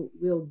 the Will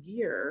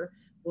Geer,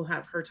 we'll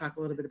have her talk a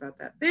little bit about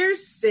that.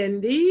 There's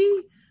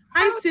Cindy.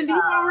 Hi, Cindy.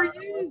 How are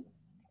you?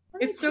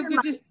 It's so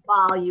good to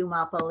volume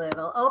up a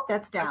little. Oh,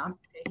 that's down.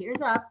 Okay,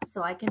 here's up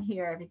so I can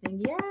hear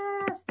everything.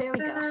 Yes, there we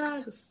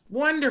go.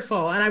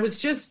 Wonderful. And I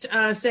was just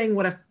saying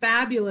what a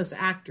fabulous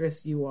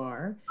actress you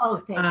are.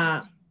 Oh, thank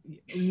you.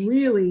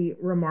 Really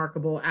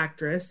remarkable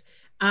actress.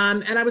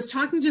 And I was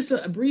talking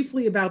just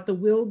briefly about the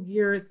Will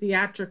Geer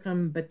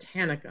Theatricum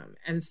Botanicum.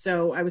 And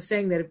so I was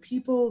saying that if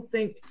people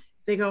think,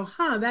 they go,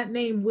 that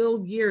name Will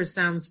Geer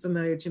sounds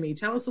familiar to me.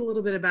 Tell us a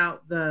little bit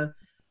about the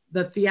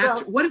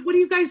theater. Well, what do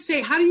you guys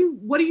say?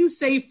 What do you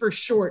say for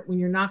short when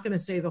you're not going to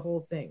say the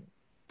whole thing?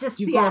 Just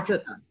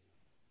Theatricum.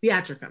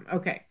 Theatricum.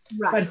 Okay.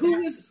 Right. But who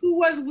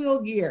was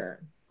Will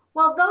Geer?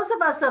 Well, those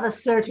of us of a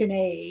certain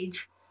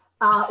age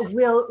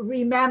will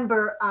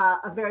remember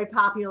a very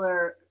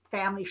popular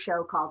family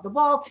show called The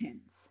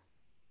Waltons.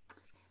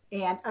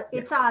 And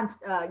it's on,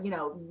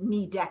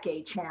 Me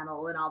Decade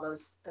Channel and all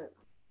those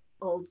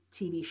old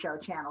TV show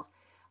channels.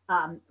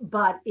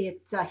 But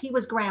he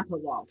was Grandpa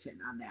Walton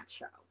on that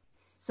show.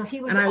 So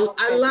he was. And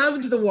I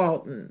loved the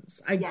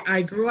Waltons. Yes.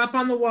 I grew up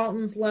on the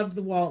Waltons, loved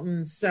the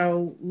Waltons.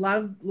 So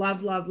loved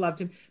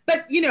him.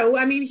 But,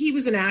 I mean, he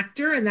was an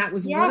actor, and that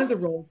was one of the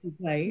roles he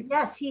played.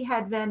 Yes, he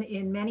had been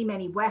in many,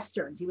 many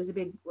Westerns. He was a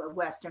big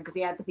Western because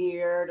he had the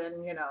beard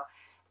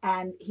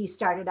and he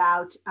started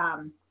out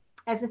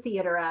as a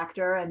theater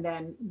actor and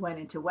then went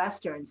into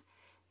Westerns.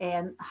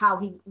 And how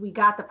we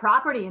got the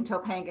property in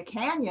Topanga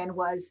Canyon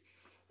was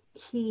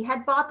he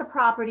had bought the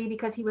property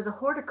because he was a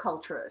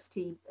horticulturist.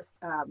 He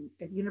at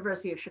the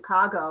University of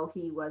Chicago,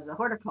 he was a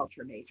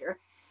horticulture major,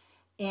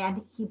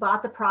 and he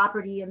bought the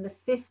property in the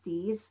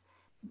 50s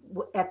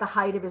at the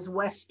height of his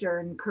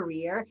Western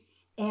career.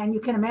 And you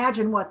can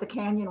imagine what the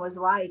canyon was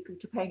like,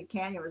 Topanga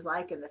Canyon was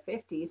like in the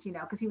 50s,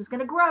 because he was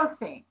going to grow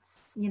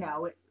things,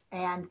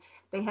 and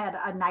they had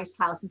a nice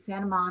house in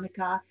Santa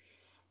Monica.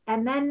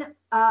 And then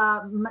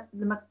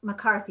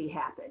McCarthy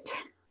happened.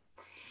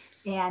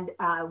 And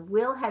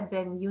Will had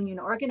been union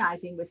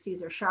organizing with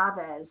Cesar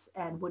Chavez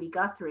and Woody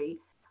Guthrie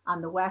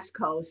on the West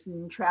Coast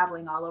and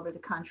traveling all over the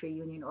country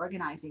union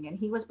organizing. And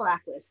he was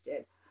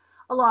blacklisted,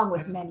 along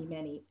with many,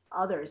 many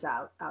others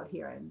out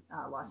here in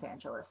Los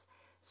Angeles.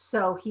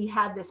 So he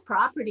had this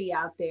property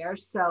out there.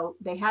 So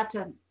they had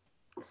to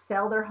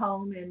sell their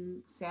home in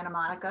Santa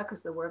Monica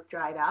because the work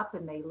dried up,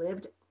 and they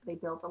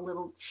built a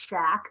little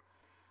shack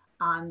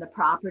on the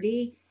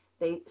property.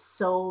 They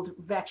sold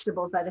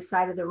vegetables by the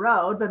side of the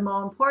road, but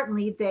more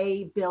importantly,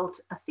 they built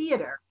a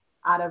theater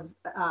out of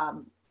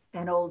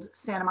an old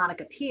Santa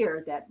Monica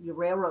pier that your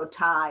railroad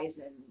ties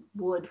and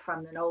wood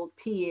from an old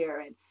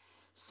pier.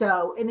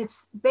 And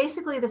it's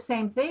basically the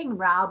same thing,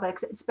 Rao,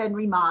 but it's been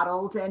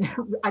remodeled and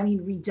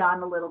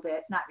redone a little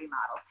bit, not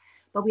remodeled.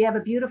 But we have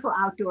a beautiful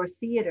outdoor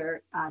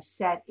theater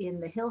set in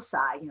the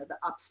hillside. The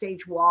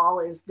upstage wall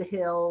is the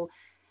hill.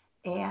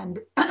 And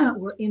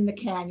we're in the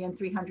canyon,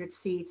 300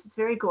 seats. It's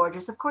very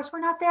gorgeous. Of course, we're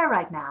not there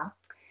right now.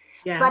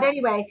 Yes. But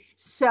anyway,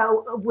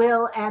 so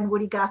Will and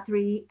Woody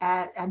Guthrie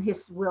and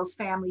Will's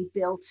family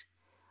built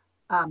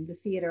the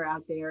theater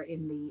out there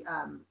in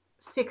the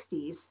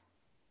 60s.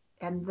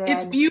 And then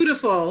it's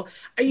beautiful.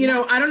 I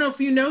don't know if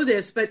you know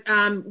this, but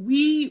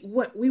we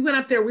went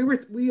up there.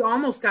 We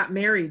almost got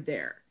married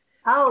there.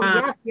 Oh,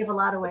 yes, you have a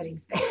lot of weddings.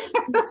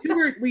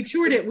 we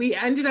toured it. We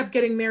ended up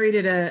getting married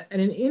at an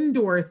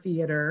indoor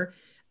theater.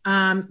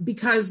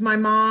 Because my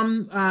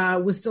mom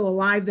was still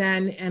alive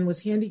then and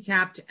was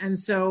handicapped. And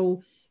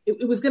so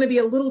it was going to be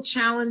a little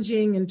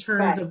challenging in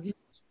terms of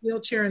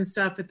wheelchair and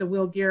stuff at the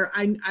Will Gear.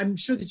 I'm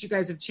sure that you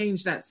guys have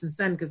changed that since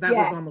then, because that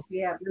was almost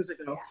years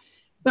ago. Yeah.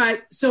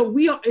 But so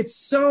it's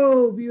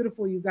so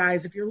beautiful, you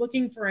guys. If you're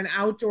looking for an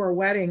outdoor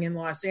wedding in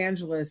Los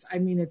Angeles, I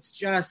mean, it's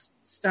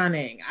just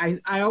stunning.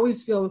 I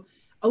always feel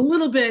a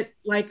little bit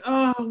like,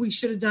 oh, we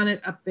should have done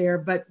it up there,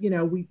 but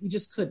we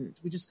just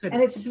couldn't.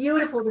 And it's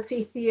beautiful to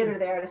see theater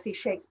there, to see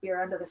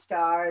Shakespeare under the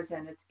stars,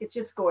 and it's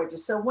just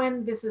gorgeous. So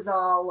when this is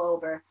all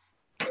over,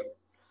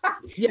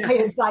 yes. I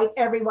invite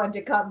everyone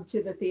to come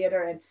to the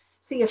theater and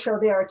see a show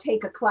there or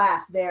take a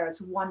class there.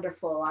 It's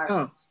wonderful.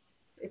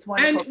 It's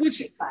wonderful. And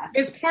which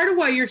is part of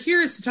why you're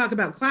here, is to talk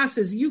about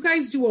classes. You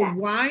guys do a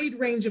wide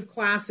range of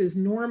classes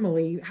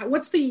normally.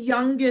 What's the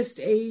youngest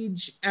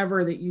age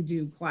ever that you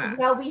do class?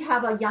 Well, we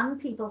have a young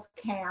people's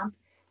camp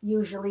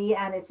usually,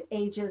 and it's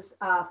ages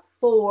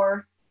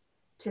 4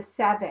 to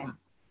 7.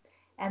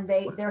 And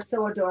they're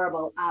so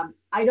adorable.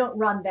 I don't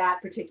run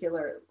that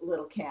particular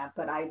little camp,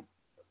 but I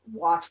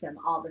watch them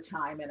all the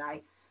time. And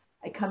I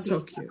come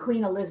to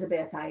Queen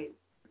Elizabeth.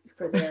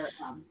 For their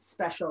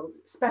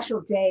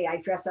special day, I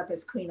dress up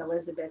as Queen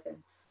Elizabeth and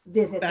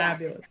visit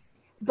Fabulous. Them.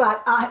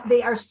 But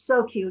they are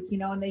so cute,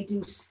 and they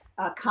do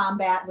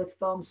combat with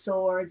foam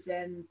swords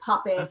and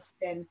puppets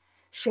and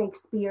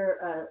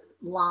Shakespeare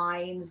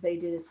lines. They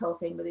do this whole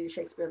thing where they do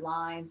Shakespeare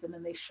lines, and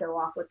then they show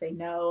off what they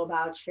know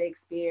about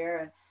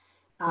Shakespeare.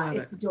 And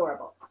it's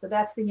adorable. So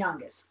that's the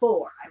youngest,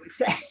 4, I would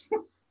say.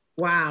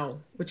 Wow,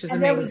 which is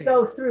and amazing. And then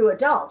we go through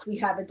adult. We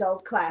have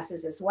adult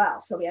classes as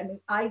well. So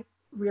I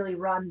really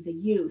run the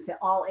youth at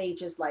all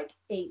ages, like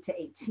 8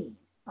 to 18,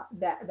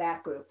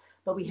 that group.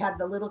 But we have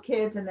the little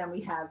kids, and then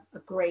we have a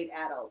great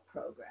adult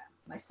program.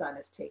 My son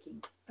is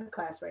taking a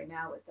class right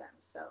now with them.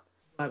 So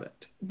love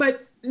it.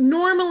 But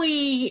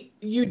normally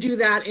you do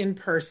that in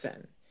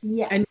person.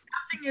 Yes. And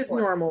nothing is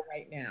normal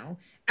right now.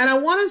 And I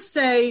want to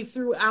say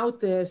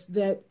throughout this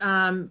that,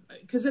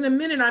 because in a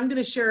minute I'm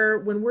going to share,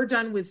 when we're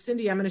done with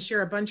Cindy, I'm going to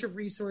share a bunch of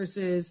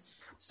resources,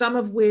 some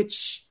of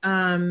which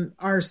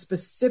are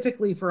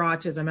specifically for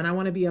autism. And I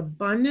want to be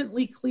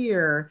abundantly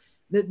clear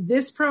that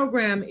this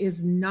program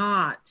is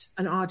not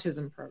an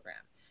autism program.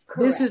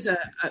 Correct. This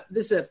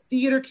is a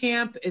theater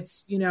camp.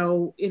 It's,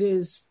 it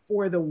is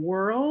for the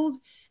world.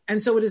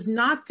 And so it is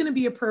not going to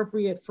be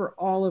appropriate for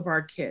all of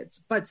our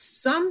kids. But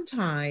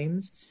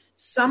sometimes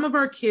some of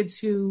our kids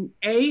who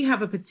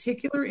have a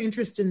particular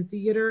interest in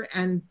theater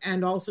and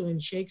also in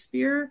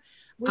Shakespeare.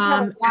 We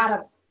have a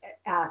lot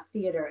of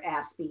theater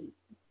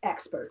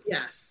experts.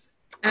 Yes.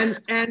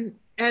 And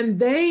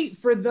they,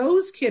 for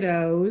those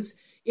kiddos,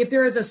 if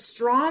there is a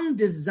strong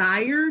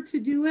desire to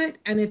do it,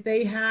 and if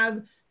they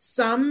have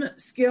some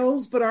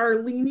skills, but are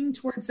leaning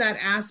towards that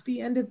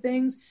Aspie end of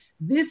things,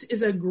 this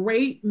is a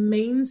great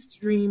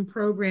mainstream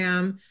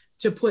program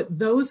to put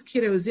those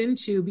kiddos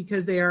into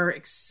because they are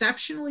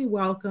exceptionally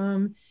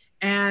welcome.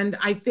 And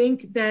I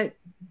think that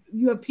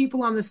you have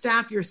people on the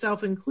staff,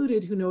 yourself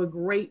included, who know a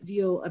great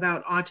deal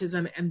about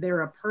autism, and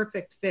they're a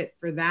perfect fit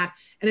for that.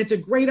 And it's a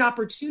great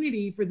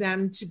opportunity for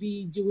them to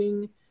be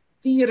doing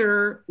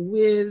theater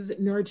with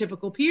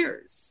neurotypical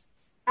peers.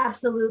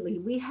 Absolutely.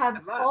 We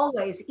have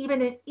always,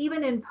 even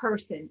in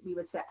person,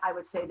 I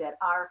would say that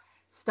our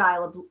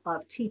style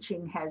of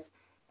teaching has,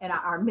 and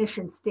our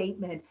mission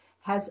statement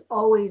has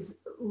always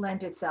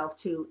lent itself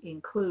to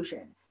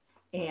inclusion.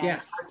 And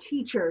yes, our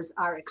teachers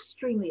are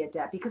extremely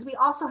adept because we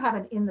also have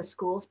an in the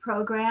schools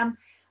program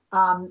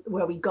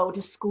where we go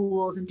to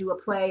schools and do a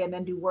play and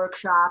then do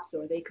workshops,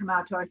 or they come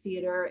out to our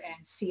theater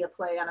and see a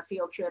play on a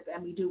field trip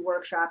and we do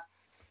workshops.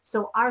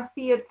 So our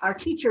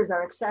teachers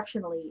are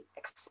exceptionally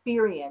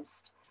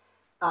experienced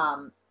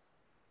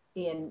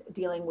in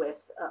dealing with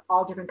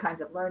all different kinds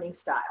of learning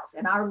styles.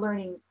 And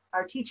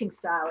our teaching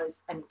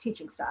styles and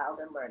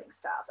learning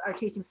styles. Our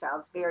teaching style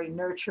is very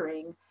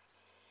nurturing.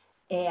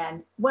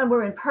 And when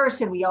we're in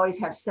person, we always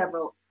have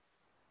several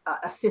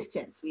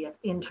assistants. We have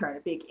a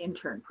big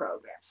intern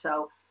program.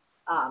 So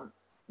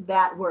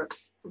that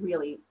works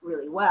really,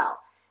 really well.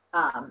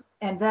 And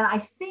then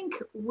I think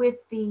with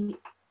the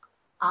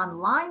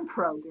online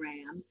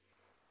program,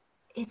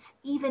 it's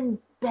even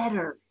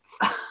better.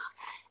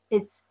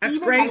 That's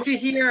great to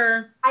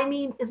hear. I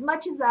mean, as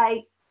much as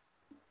I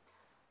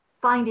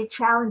find it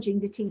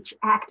challenging to teach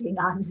acting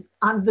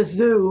on the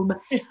Zoom,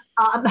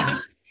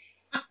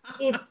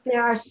 if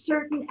there are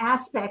certain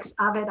aspects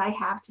of it, I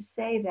have to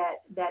say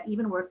that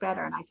even work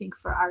better. And I think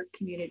for our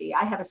community,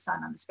 I have a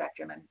son on the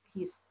spectrum and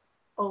he's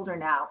older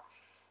now.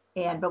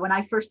 But when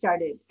I first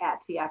started at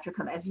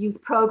Theatricum as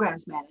youth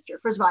programs manager,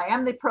 first of all, I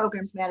am the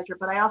programs manager,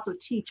 but I also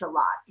teach a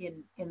lot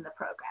in the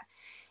program.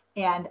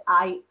 And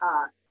I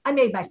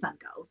made my son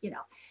go,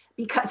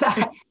 because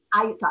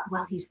I thought,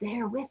 well, he's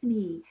there with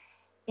me.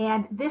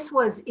 And this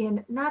was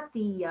in not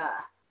the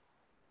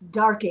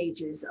dark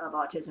ages of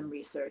autism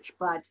research,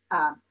 but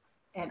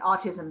and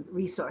autism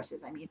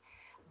resources,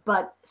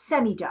 but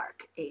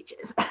semi-dark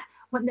ages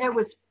when there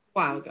was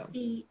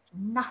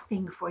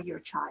nothing for your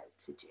child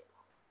to do.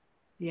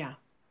 Yeah.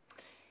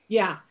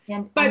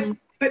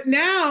 But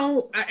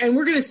now, and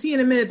we're going to see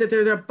in a minute that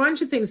there are a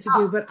bunch of things to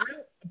do, but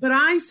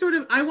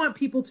I want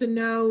people to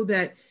know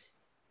that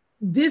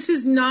this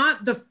is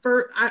not the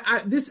first,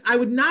 I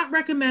would not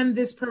recommend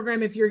this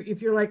program if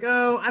you're like,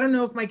 oh, I don't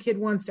know if my kid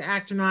wants to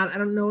act or not. I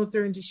don't know if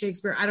they're into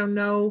Shakespeare. I don't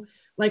know.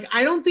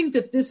 I don't think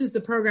that this is the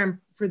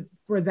program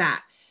for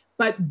that.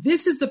 But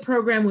this is the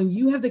program when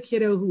you have the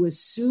kiddo who is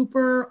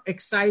super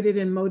excited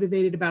and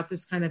motivated about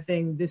this kind of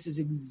thing. This is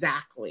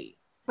exactly.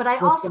 But I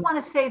also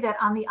want to say that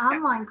on the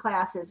online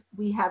classes,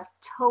 we have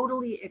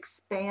totally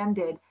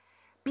expanded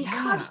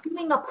because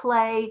doing a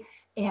play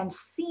and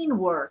scene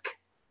work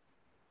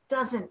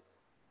doesn't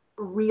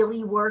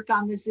really work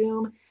on the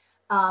Zoom.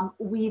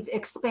 We've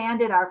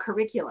expanded our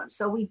curriculum.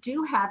 So we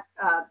do have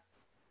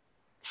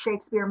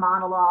Shakespeare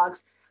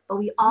monologues, but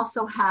we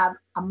also have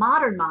a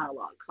modern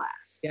monologue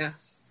class.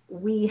 Yes.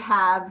 We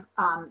have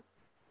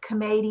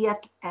commedia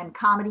and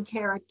comedy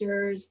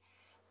characters,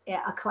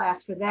 a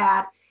class for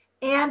that.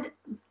 And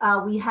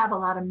we have a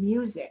lot of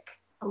music.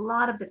 A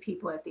lot of the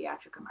people at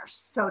Theatricum are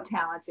so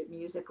talented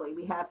musically.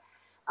 We have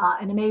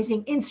an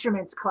amazing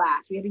instruments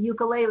class. We have a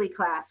ukulele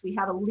class. We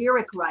have a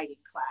lyric writing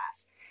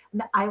class.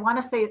 And I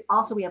want to say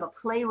also we have a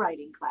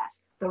playwriting class.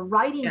 The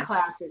writing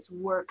classes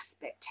work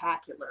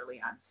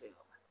spectacularly on Zoom.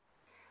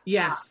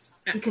 Yes.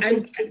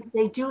 Because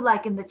they do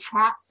in the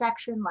chat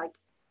section,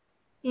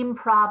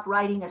 improv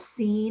writing a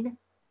scene.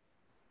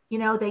 They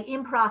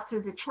improv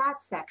through the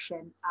chat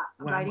section,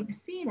 writing a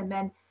scene. And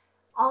then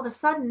all of a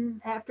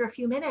sudden, after a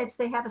few minutes,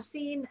 they have a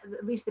scene,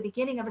 at least the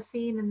beginning of a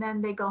scene, and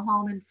then they go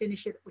home and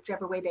finish it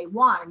whichever way they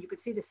want. And you could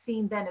see the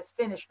scene then is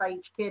finished by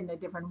each kid in a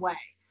different way.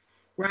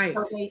 Right.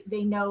 So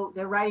they know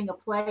they're writing a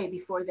play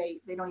before they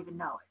don't even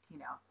know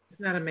it,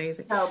 Isn't that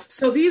amazing?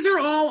 So these are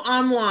all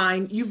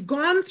online. You've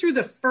gone through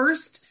the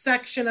first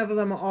section of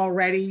them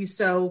already.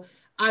 So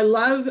I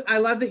love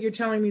that you're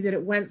telling me that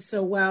it went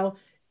so well.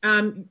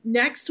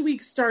 Next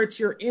week starts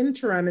your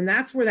interim, and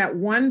that's where that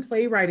one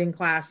playwriting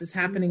class is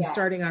happening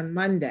starting on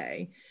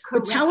Monday.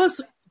 Correct. But tell us,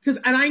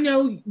 and I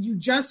know you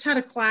just had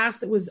a class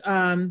that was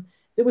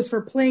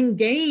for playing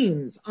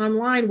games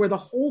online where the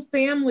whole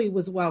family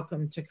was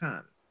welcome to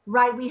come.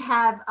 Right. We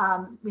have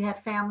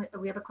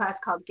a class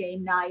called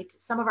Game Night.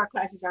 Some of our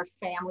classes are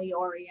family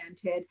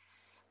oriented.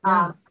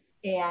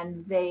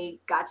 And they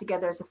got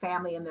together as a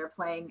family and they're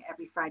playing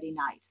every Friday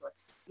night.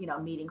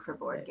 Meeting for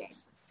board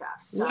games and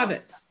stuff. So, love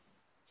it.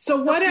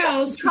 So what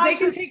else? They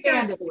can take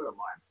that a little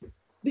more.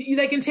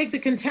 They can take the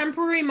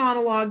contemporary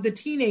monologue, the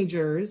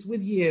teenagers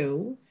with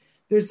you.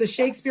 There's the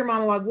Shakespeare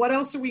monologue. What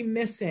else are we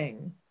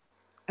missing?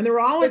 And they're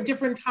all at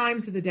different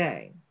times of the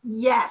day.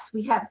 Yes,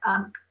 we have.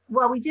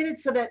 We did it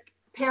so that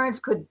parents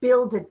could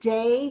build a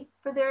day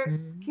for their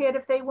kid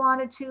if they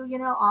wanted to.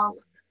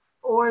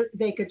 or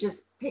they could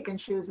just pick and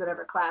choose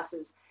whatever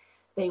classes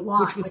they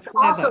want, Which was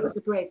also is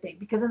a great thing,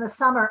 because in the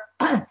summer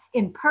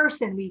in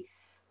person, we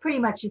pretty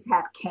much just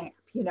have camp,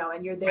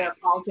 and you're there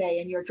all day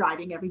and you're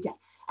driving every day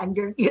and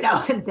you're,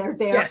 and they're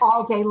there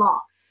all day long.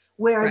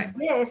 Whereas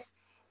this,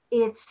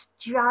 it's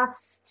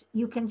just,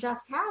 you can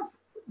just have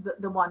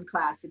the one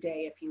class a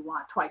day if you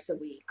want, twice a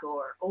week,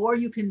 or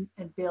you can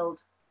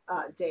build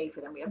a day for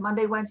them. We have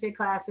Monday, Wednesday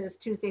classes,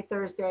 Tuesday,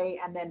 Thursday,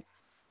 and then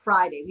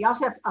Friday. We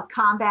also have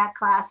combat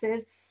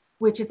classes,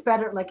 which it's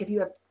better, like if you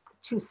have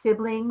two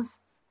siblings,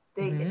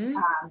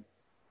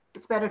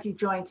 it's better if you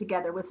join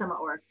together with someone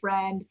or a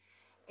friend,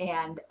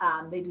 and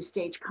they do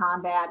stage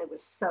combat. It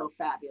was so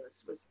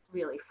fabulous. It was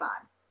really fun.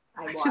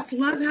 I just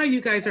love how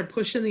you guys are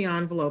pushing the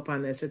envelope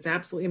on this. It's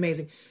absolutely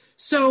amazing.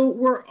 So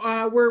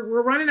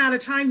we're running out of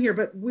time here,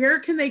 but where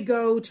can they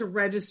go to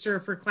register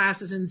for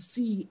classes and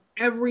see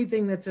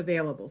everything that's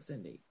available,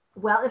 Cindy?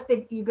 Well,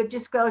 you could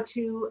just go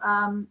to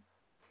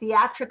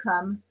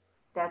Theatricum.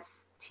 That's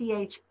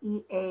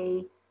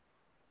TheaTricum.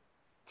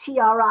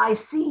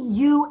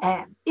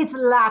 It's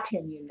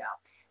Latin,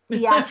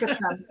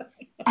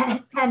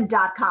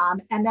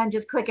 Theatricum.com, and then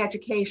just click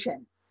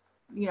education.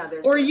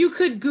 Or you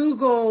could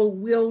Google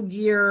Will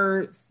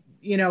Gear,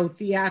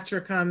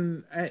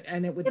 Theatricum,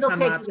 and it'll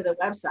take up. You to the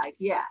website.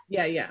 Yeah.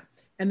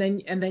 And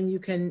then you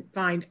can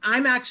find.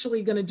 I'm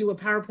actually going to do a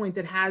PowerPoint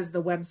that has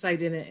the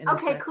website in it.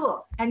 Okay,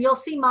 cool. And you'll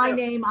see my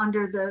name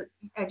under the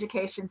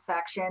education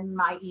section,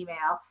 my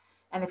email.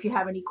 And if you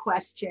have any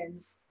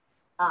questions,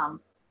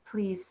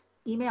 please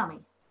email me.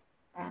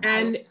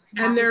 And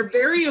they're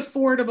very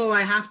affordable,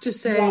 I have to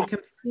say. Yes.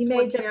 We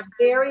made them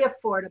very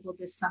affordable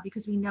this summer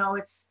because we know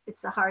it's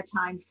a hard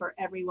time for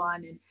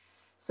everyone, and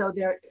so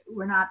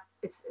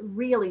it's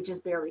really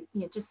just barely,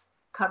 just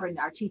covering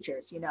our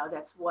teachers.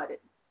 That's what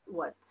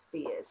the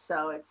fee is.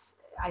 So it's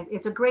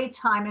a great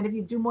time, and if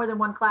you do more than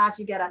one class,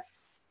 you get a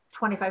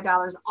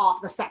 $25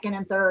 off the second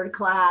and third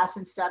class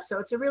and stuff. So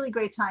it's a really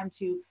great time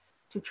to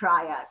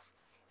try us.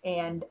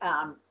 And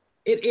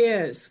it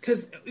is,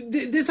 because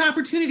this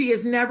opportunity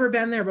has never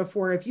been there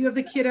before. If you have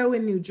the kiddo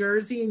in New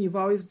Jersey and you've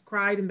always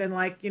cried and been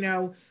like,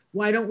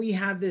 why don't we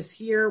have this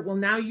here? Well,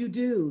 now you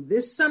do.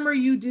 This summer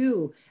you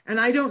do.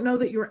 And I don't know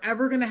that you're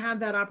ever going to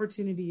have that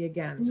opportunity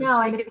again. So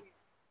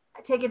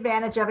take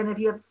advantage of it. And if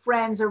you have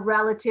friends or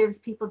relatives,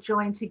 people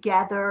join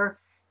together,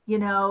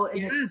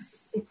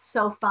 it's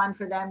so fun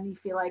for them. You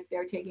feel like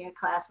they're taking a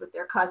class with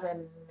their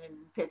cousin in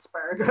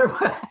Pittsburgh or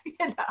whatever,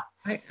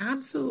 I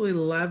absolutely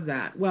love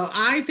that. Well,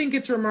 I think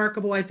it's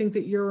remarkable. I think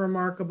that you're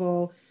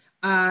remarkable.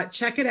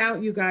 Check it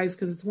out, you guys,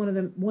 because it's one of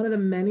the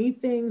many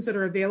things that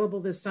are available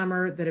this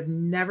summer that have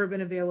never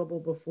been available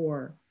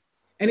before.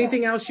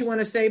 Anything else you want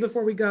to say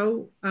before we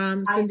go,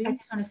 Cindy? I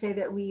just want to say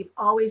that we've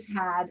always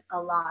had a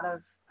lot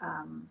of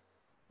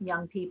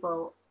young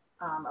people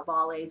of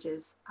all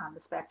ages on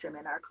the spectrum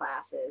in our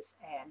classes,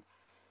 and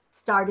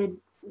started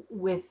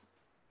with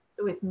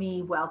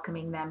me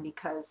welcoming them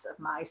because of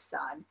my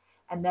son.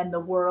 And then the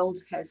world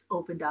has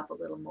opened up a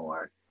little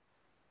more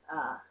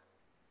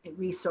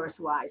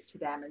resource-wise to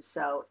them. And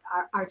so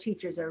our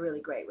teachers are really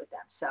great with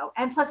them. So,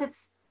 and plus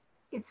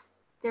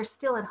they're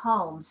still at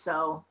home.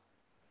 So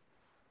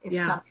if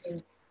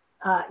something,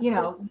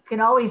 you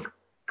can always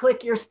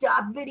click your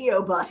stop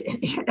video button,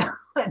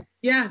 and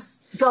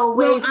go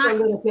away for a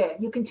little bit.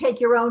 You can take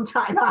your own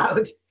time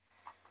out.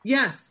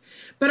 Yes.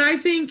 But I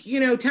think,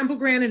 Temple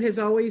Grandin has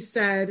always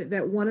said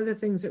that one of the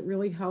things that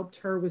really helped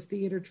her was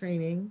theater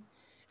training.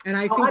 And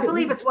I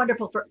believe it's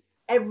wonderful for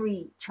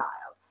every child.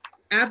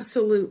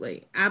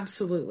 Absolutely.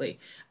 Absolutely.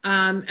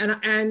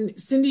 And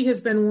Cindy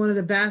has been one of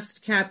the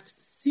best kept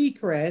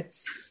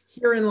secrets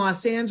here in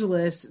Los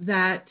Angeles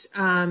that,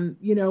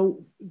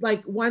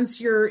 like once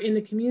you're in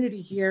the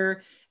community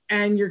here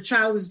and your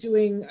child is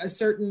doing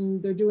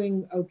they're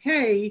doing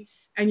okay,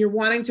 and you're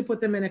wanting to put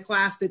them in a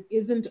class that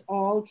isn't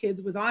all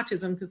kids with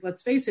autism, because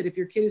let's face it, if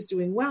your kid is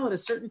doing well at a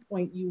certain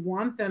point, you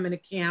want them in a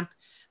camp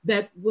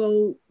that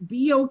will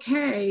be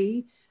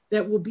okay,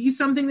 that will be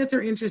something that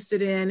they're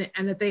interested in,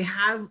 and that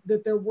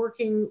they're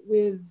working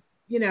with,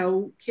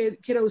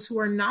 kiddos who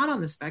are not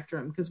on the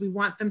spectrum, because we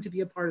want them to be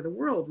a part of the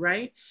world,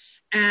 right?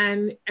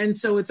 And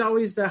so it's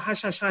always the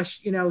hush, hush,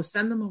 hush,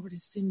 send them over to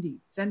Cindy,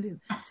 send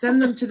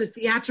them to the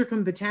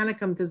Theatricum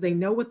Botanicum, because they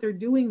know what they're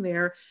doing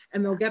there,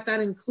 and they'll get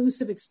that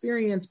inclusive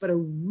experience, but a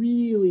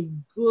really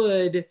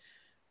good,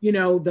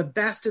 the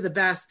best of the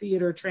best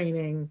theater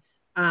training.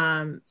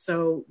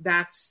 So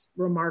that's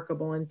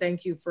remarkable. And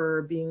thank you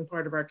for being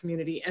part of our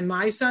community. And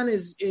my son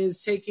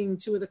is taking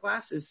 2 of the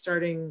classes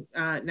starting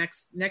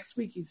next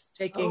week. He's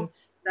taking,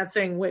 not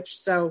saying which,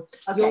 so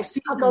you'll see.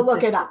 I'll go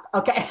look it up.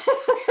 Okay.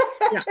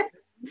 Yeah.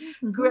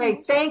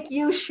 Great. Thank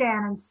you,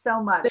 Shannon,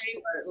 so much.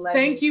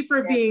 Thank you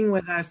for being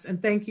with us.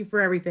 And thank you for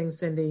everything,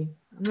 Cindy.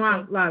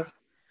 Mwah, love.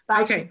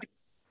 Bye. Okay.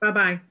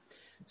 Bye-bye.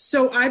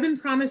 So I've been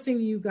promising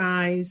you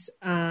guys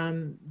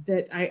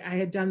that I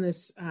had done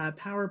this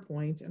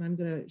PowerPoint, and I'm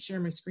going to share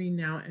my screen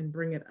now and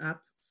bring it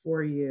up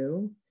for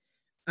you.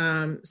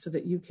 so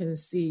that you can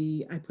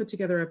see. I put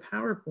together a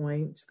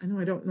PowerPoint. I know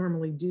I don't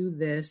normally do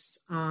this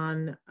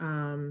on,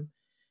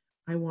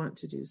 I want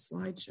to do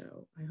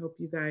slideshow. I hope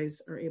you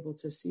guys are able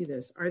to see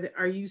this.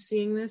 Are you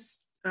seeing this?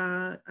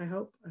 I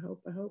hope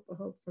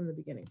from the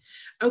beginning.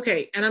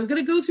 Okay, and I'm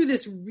going to go through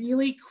this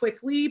really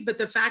quickly, but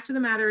the fact of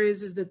the matter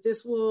is that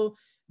this will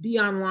be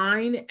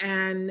online,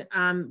 and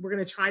we're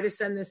going to try to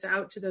send this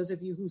out to those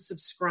of you who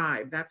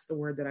subscribe. That's the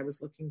word that I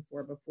was looking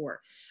for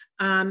before.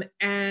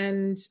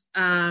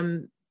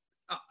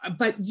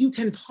 But you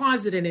can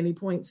pause it at any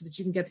point so that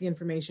you can get the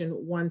information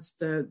once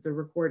the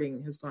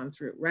recording has gone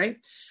through, right?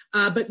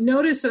 But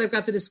notice that I've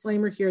got the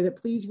disclaimer here that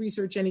please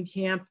research any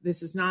camp.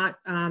 This is not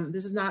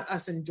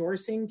us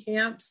endorsing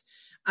camps,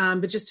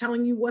 but just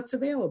telling you what's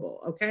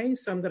available, okay?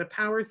 So I'm gonna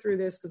power through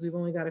this because we've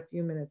only got a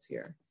few minutes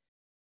here.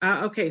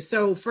 Okay,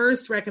 so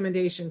first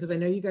recommendation, because I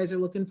know you guys are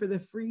looking for the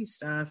free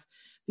stuff.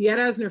 The Ed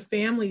Asner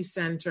Family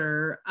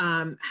Center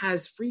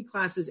has free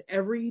classes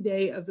every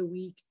day of the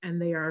week,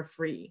 and they are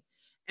free.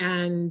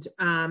 And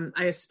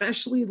I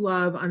especially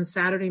love on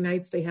Saturday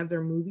nights, they have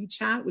their movie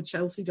chat with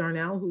Chelsea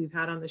Darnell, who we've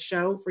had on the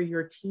show, for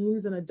your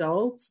teens and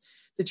adults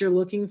that you're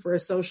looking for a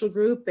social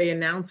group. They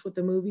announce what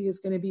the movie is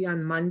going to be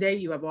on Monday.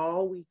 You have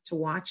all week to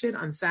watch it.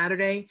 On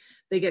Saturday,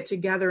 they get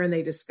together and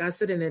they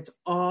discuss it. And it's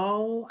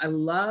all, I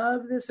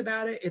love this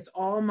about it, it's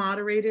all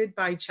moderated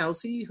by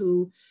Chelsea,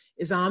 who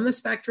is on the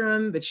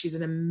spectrum, but she's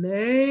an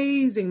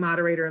amazing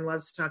moderator and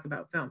loves to talk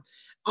about film.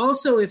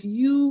 Also, if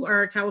you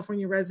are a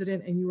California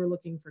resident and you are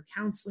looking for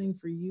counseling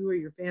for you or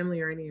your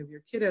family or any of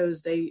your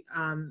kiddos, they,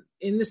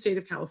 in the state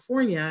of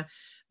California,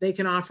 they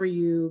can offer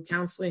you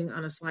counseling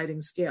on a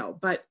sliding scale.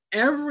 But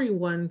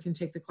everyone can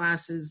take the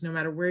classes no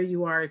matter where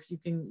you are. If you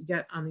can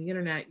get on the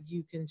internet,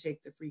 you can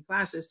take the free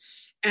classes.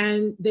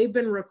 And they've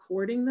been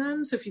recording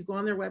them. So if you go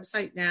on their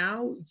website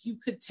now, you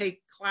could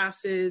take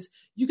classes.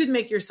 You could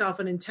make yourself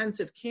an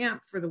intensive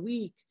camp for the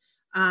week,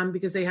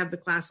 because they have the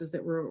classes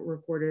that were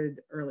recorded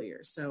earlier.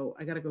 So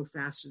I got to go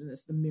faster than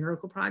this. The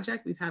Miracle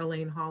Project, we've had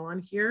Elaine Hall on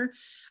here.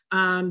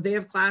 They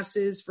have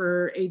classes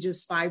for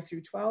ages 5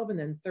 through 12 and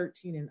then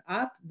 13 and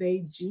up. They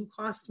do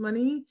cost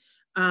money,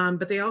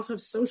 but they also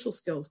have social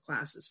skills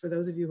classes for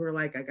those of you who are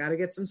like, I got to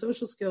get some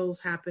social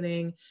skills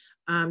happening.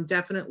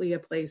 Definitely a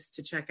place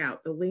to check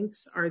out. The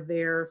links are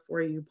there for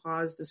you.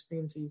 Pause the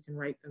screen so you can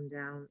write them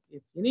down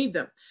if you need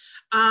them.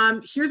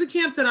 Here's a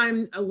camp that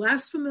I'm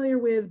less familiar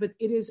with, but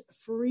it is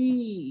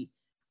free.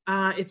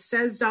 It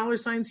says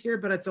 $ here,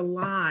 but it's a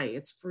lie.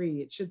 It's free.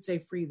 It should say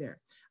free there.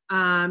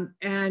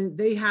 And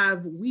they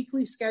have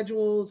weekly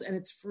schedules and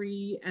it's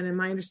free. And in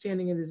my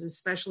understanding, it is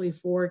especially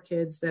for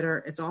kids that are,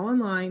 it's all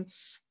online,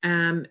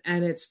 and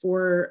it's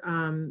for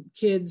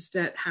kids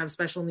that have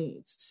special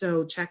needs.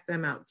 So check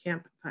them out,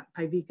 Camp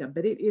Pivika,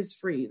 but it is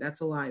free.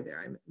 That's a lie there,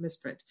 I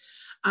misprint.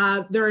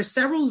 There are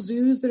several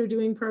zoos that are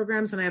doing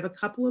programs, and I have a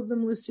couple of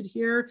them listed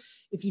here.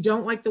 If you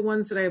don't like the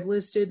ones that I have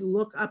listed,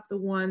 look up the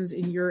ones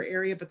in your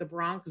area, but the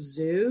Bronx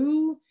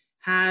Zoo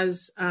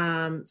has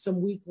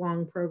some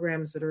week-long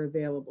programs that are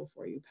available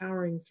for you,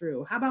 powering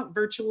through. How about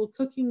virtual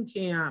cooking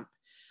camp,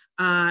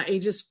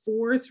 ages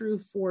 4 through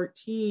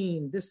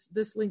 14.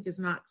 This link is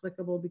not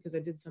clickable because I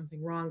did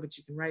something wrong, but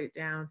you can write it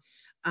down.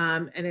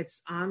 And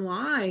it's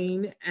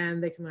online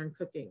and they can learn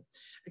cooking.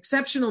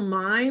 Exceptional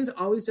Minds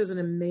always does an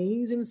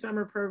amazing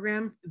summer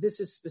program. This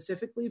is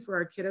specifically for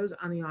our kiddos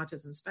on the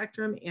autism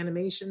spectrum: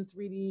 animation,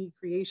 3D,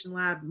 creation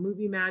lab,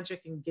 movie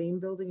magic, and game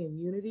building in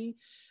Unity.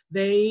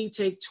 They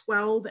take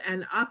 12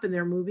 and up and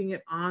they're moving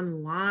it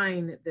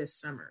online this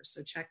summer.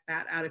 So check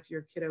that out if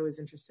your kiddo is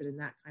interested in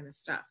that kind of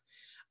stuff.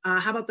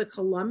 How about the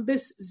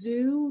Columbus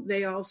Zoo?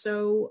 They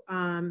also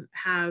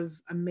have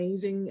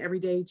amazing every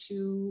day,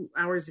 2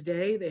 hours a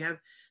day. They have,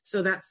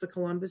 so that's the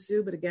Columbus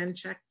Zoo, but again,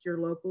 check your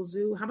local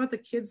zoo. How about the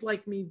Kids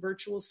Like Me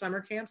virtual summer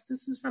camps?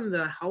 This is from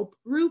the Help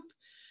group.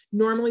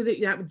 Normally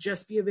that would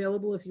just be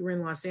available if you were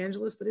in Los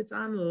Angeles, but it's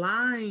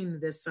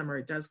online this summer.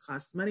 It does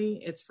cost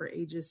money. It's for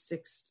ages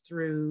 6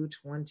 through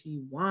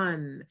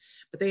 21,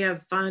 but they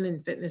have fun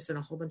and fitness and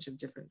a whole bunch of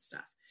different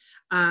stuff.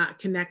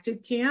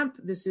 Connected Camp.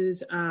 This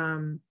is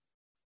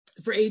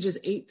for ages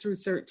 8 through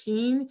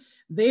 13.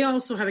 They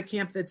also have a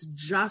camp that's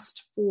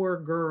just for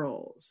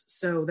girls.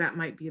 So that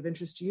might be of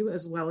interest to you,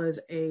 as well as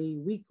a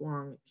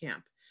week-long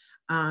camp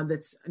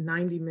that's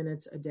 90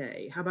 minutes a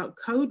day. How about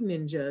Code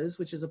Ninjas,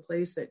 which is a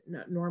place that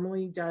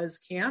normally does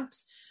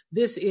camps?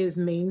 This is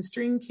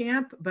mainstream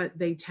camp, but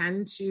they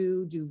tend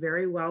to do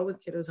very well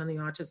with kiddos on the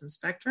autism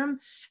spectrum,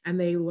 and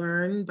they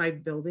learn by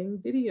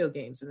building video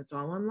games, and it's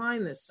all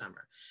online this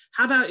summer.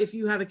 How about if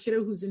you have a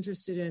kiddo who's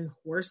interested in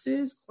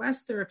horses?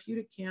 Quest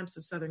Therapeutic Camps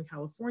of Southern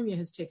California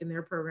has taken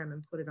their program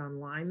and put it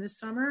online this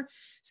summer,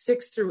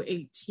 6 through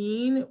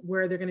 18,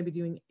 where they're going to be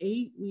doing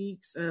 8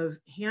 weeks of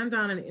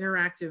hand-on and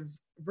interactive.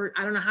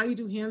 I don't know how you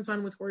do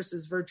hands-on with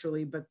horses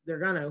virtually, but they're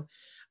going to.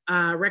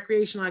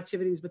 recreational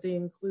activities, but they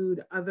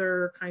include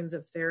other kinds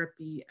of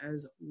therapy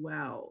as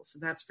well. So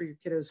that's for your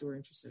kiddos who are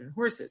interested in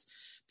horses.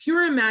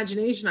 Pure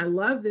Imagination, I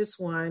love this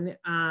one.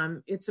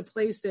 It's a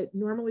place that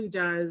normally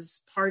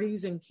does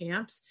parties and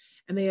camps,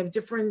 and they have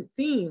different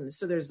themes.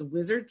 So there's the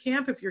wizard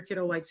camp if your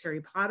kiddo likes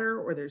Harry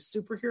Potter, or there's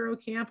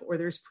superhero camp, or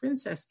there's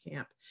princess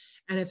camp.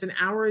 And it's an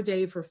hour a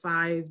day for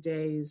 5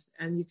 days.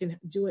 And you can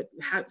do it,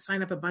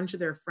 sign up a bunch of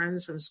their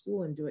friends from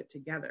school and do it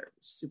together,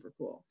 which is super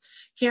cool.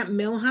 Camp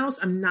Millhouse,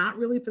 I'm not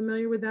really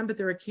familiar with them, but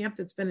they're a camp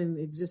that's been in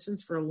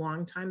existence for a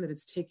long time that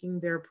is taking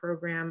their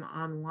program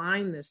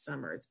online this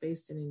summer. It's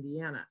based in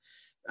Indiana.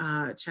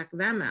 Check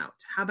them out.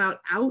 How about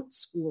Out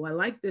School? I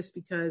like this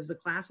because the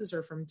classes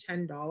are from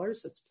 $10,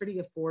 so it's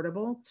pretty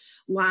affordable.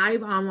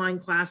 Live online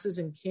classes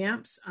and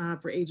camps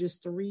for ages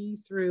 3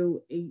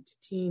 through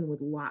 18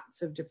 with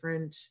lots of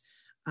different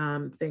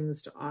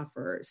things to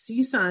offer.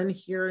 CSUN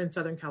here in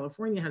Southern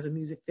California has a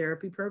music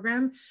therapy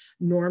program.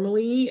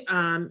 Normally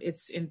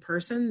it's in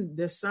person.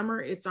 This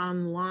summer it's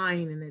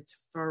online and it's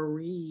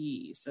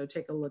free. So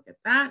take a look at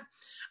that.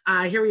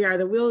 Here we are,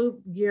 the Wheel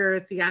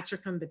Gear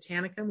Theatricum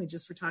Botanicum. We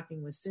just were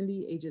talking with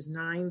Cindy, ages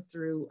 9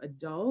 through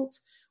adult.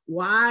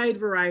 Wide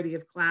variety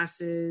of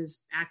classes,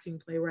 acting,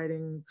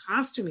 playwriting,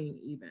 costuming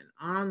even,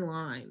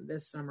 online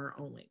this summer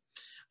only.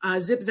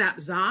 Zip Zap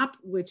Zop,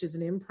 which is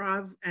an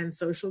improv and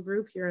social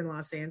group here in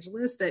Los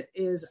Angeles that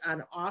is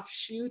an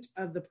offshoot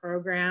of the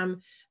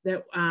program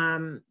that,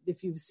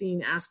 if you've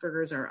seen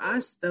Asperger's Are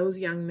Us, those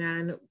young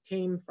men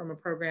came from a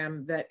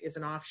program that is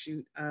an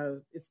offshoot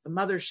of, it's the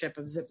mothership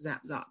of Zip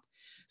Zap Zop.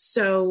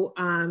 So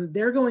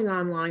they're going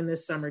online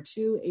this summer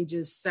too,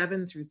 ages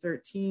 7 through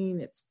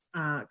 13. It's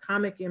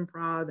comic,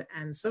 improv,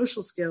 and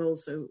social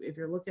skills. So if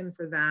you're looking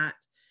for that,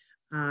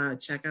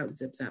 check out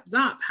Zip Zap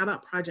Zop. How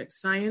about Project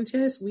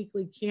Scientist,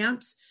 weekly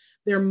camps?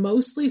 They're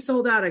mostly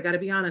sold out. I got to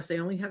be honest. They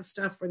only have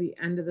stuff for the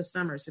end of the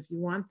summer. So if you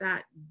want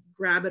that,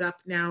 grab it up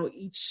now.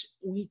 Each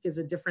week is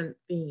a different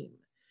theme.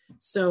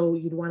 So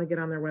you'd want to get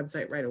on their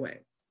website right away.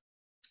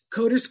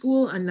 Coder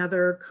School,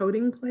 another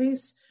coding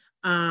place,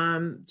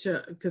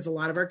 because a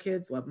lot of our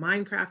kids love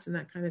Minecraft and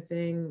that kind of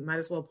thing. Might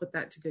as well put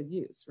that to good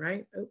use,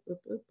 right? Oop, oop,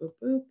 oop, oop,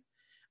 oop.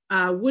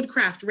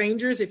 Woodcraft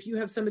Rangers, if you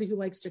have somebody who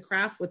likes to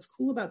craft, what's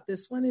cool about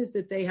this one is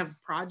that they have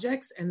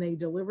projects and they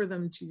deliver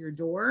them to your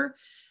door.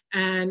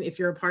 And if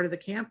you're a part of the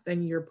camp,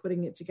 then you're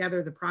putting it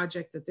together, the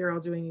project that they're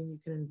all doing, and you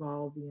can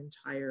involve the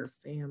entire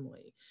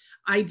family.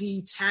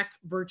 ID Tech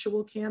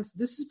virtual camps.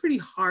 This is pretty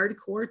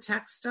hardcore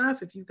tech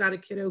stuff. If you've got a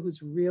kiddo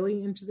who's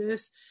really into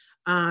this,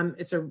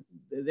 they've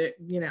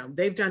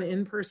done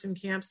in-person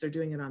camps. They're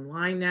doing it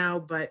online now,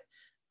 but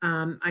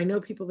I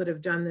know people that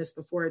have done this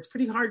before. It's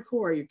pretty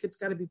hardcore. Your kid's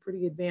got to be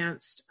pretty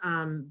advanced.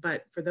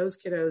 But for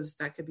those kiddos,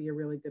 that could be a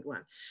really good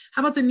one.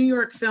 How about the New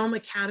York Film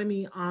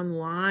Academy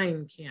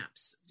online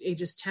camps,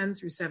 ages 10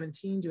 through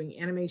 17, doing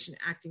animation,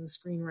 acting,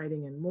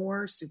 screenwriting, and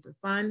more. Super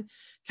fun.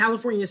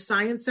 California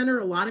Science Center,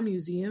 a lot of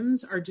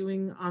museums are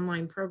doing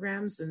online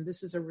programs, and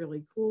this is a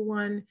really cool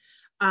one.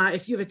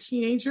 If you have a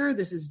teenager,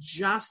 this is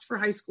just for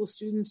high school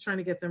students, trying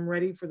to get them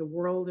ready for the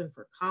world and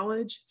for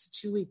college. It's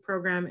a 2-week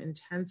program,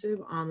 intensive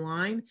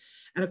online.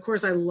 And of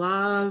course, I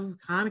love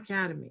Khan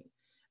Academy.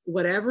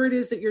 Whatever it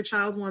is that your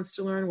child wants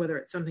to learn, whether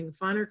it's something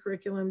fun or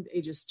curriculum,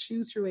 ages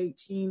 2 through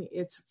 18,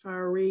 it's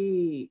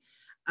free.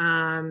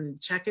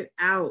 Check it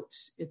out.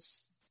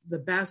 It's the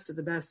best of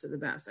the best of the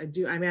best. I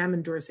am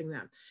endorsing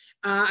them.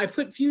 I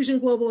put Fusion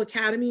Global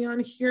Academy on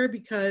here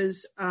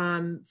because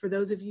for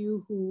those of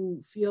you who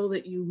feel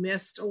that you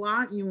missed a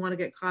lot and you want to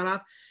get caught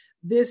up,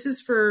 this is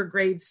for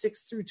grades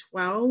 6 through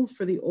 12.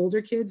 For the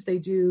older kids, they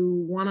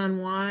do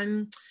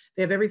one-on-one.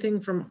 They have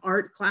everything from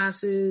art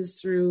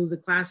classes through the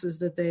classes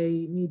that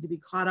they need to be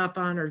caught up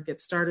on or get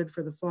started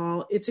for the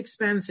fall. It's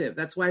expensive.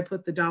 That's why I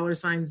put the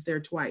 $signs there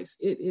twice.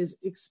 It is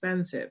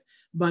expensive,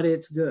 but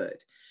it's good.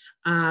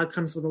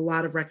 Comes with a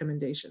lot of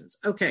recommendations.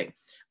 Okay,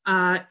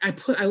 I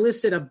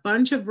listed a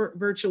bunch of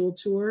virtual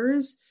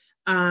tours,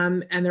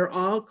 and they're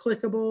all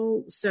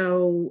clickable.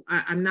 So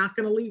I'm not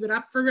going to leave it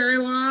up for very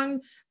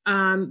long,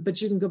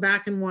 but you can go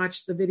back and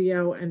watch the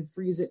video and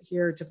freeze it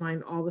here to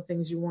find all the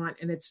things you want.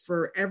 And it's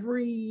for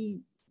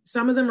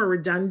some of them are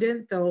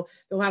redundant. They'll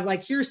have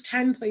like, here's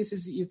 10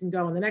 places that you can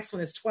go, and the next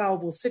one is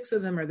 12. Well, 6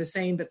 of them are the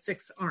same, but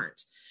 6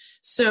 aren't.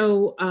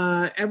 So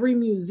every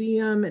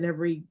museum and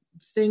every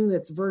thing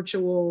that's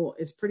virtual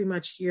is pretty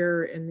much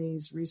here in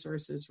these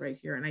resources right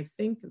here. And I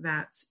think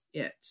that's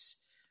it.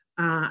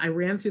 I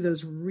ran through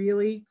those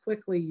really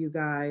quickly, you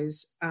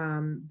guys,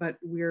 but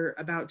we're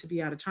about to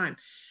be out of time.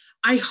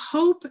 I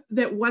hope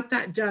that what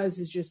that does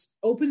is just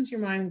opens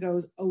your mind and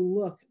goes, oh,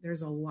 look,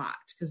 there's a lot.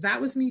 Because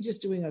that was me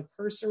just doing a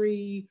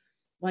cursory,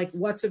 like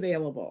what's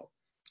available.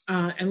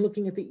 And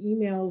looking at the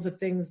emails of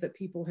things that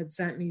people had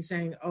sent me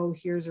saying, oh,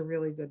 here's a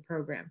really good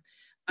program.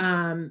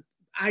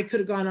 I could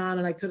have gone on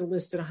and I could have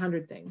listed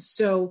 100 things.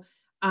 So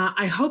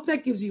I hope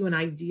that gives you an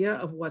idea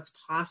of what's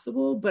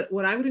possible. But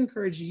what I would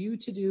encourage you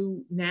to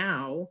do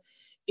now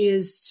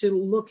is to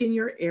look in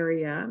your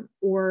area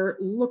or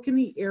look in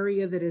the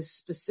area that is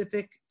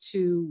specific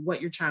to what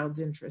your child's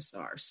interests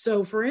are.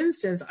 So for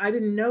instance, I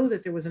didn't know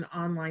that there was an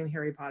online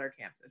Harry Potter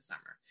camp this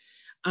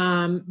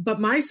summer. But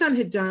my son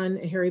had done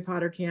a Harry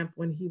Potter camp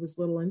when he was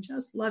little and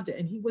just loved it.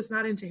 And he was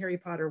not into Harry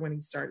Potter when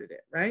he started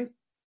it, right?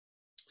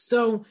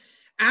 So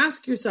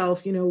ask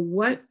yourself,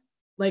 what,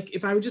 like,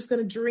 if I were just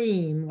going to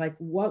dream, like,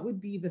 what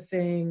would be the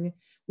thing?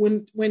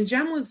 When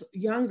Jem was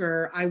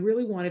younger, I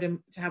really wanted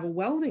him to have a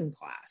welding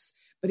class,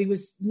 but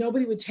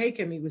nobody would take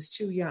him. He was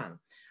too young.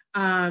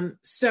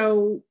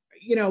 So,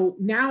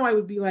 now I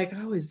would be like,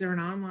 oh, is there an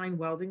online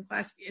welding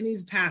class? And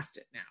he's past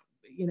it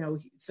now,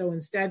 so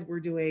instead we're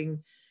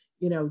doing,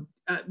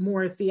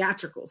 more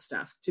theatrical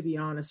stuff, to be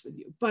honest with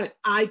you. But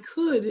I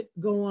could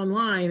go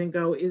online and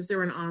go, is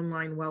there an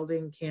online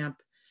welding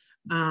camp?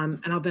 And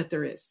I'll bet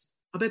there is.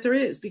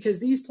 Because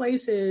these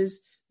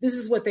places, this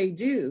is what they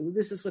do.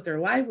 This is what their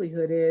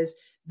livelihood is.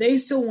 They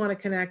still want to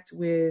connect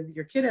with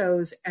your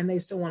kiddos and they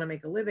still want to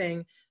make a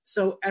living.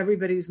 So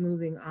everybody's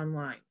moving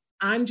online.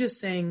 I'm just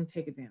saying,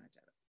 take advantage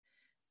of it.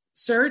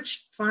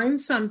 Search, find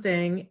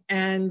something.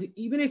 And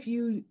even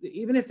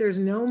if there's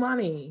no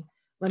money,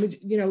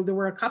 there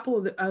were a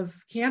couple of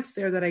camps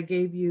there that I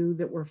gave you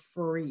that were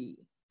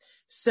free.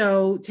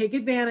 So take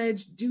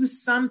advantage, do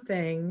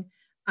something,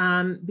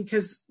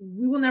 because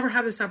we will never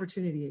have this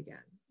opportunity again.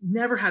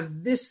 Never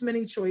have this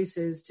many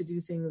choices to do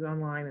things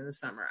online in the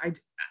summer.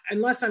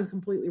 Unless I'm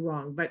completely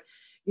wrong, but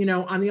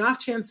on the off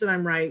chance that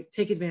I'm right,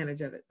 take advantage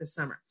of it this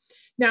summer.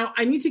 Now,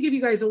 I need to give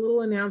you guys a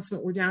little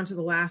announcement. We're down to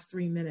the last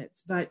 3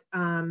 minutes, but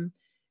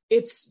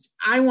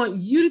I want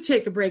you to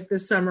take a break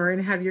this summer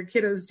and have your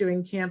kiddos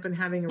doing camp and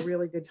having a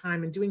really good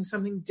time and doing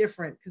something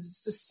different, because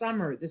it's the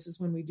summer. This is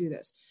when we do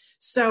this.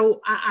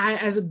 So I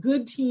as a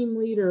good team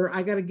leader,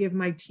 I got to give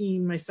my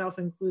team, myself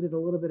included, a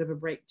little bit of a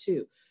break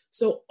too.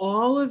 So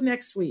all of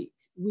next week,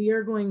 we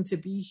are going to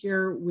be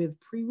here with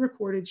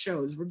pre-recorded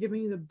shows. We're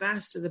giving you the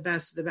best of the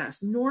best of the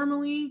best.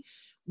 Normally,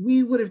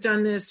 we would have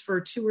done this for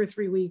 2 or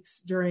 3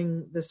 weeks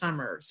during the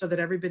summer so that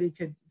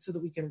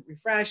we can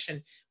refresh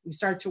and we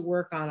start to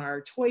work on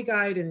our toy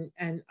guide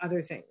and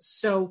other things.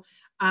 So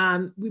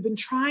we've been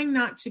trying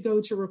not to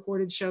go to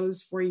recorded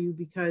shows for you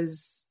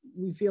because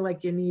we feel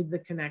like you need the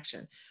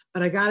connection,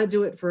 but I got to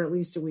do it for at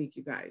least a week,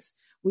 you guys.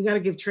 We got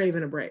to give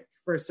Traven a break,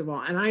 first of all,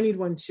 and I need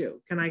one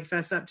too. Can I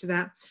fess up to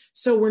that?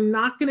 So we're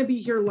not going to be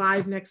here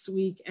live next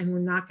week, and we're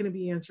not going to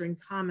be answering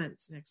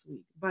comments next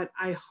week, but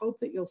I hope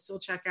that you'll still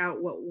check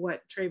out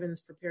what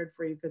Traven's prepared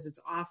for you, because it's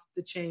off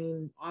the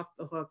chain, off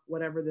the hook,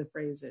 whatever the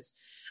phrase is.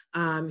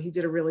 He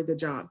did a really good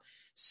job.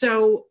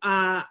 So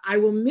I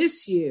will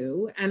miss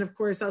you. And of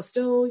course, I'll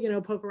still,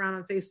 poke around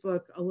on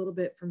Facebook a little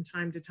bit from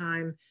time to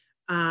time.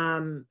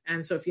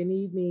 And so if you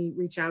need me,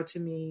 reach out to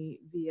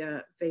me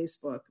via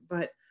Facebook.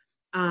 But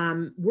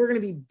we're going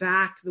to be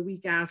back the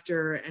week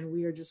after, and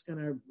we are just going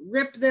to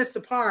rip this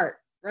apart,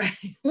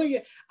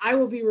 right? I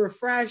will be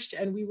refreshed,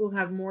 and we will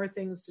have more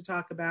things to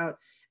talk about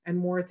and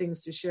more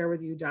things to share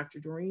with you. Dr.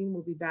 Doreen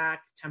will be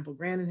back. Temple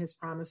Grandin has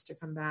promised to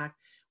come back.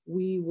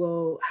 We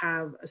will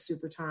have a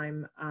super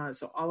time.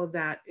 So all of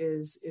that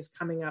is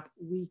coming up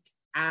week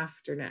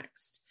after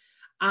next.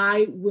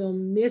 I will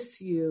miss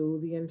you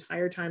the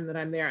entire time that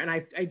I'm there. And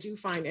I do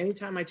find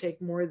anytime I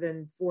take more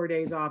than 4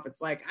 days off,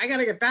 it's like, I got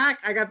to get back.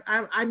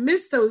 I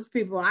miss those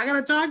people. I got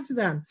to talk to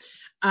them.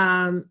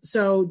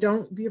 So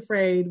don't be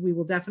afraid. We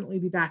will definitely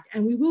be back.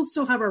 And we will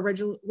still have our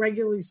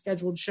regularly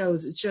scheduled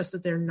shows. It's just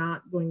that they're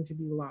not going to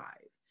be live.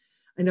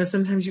 I know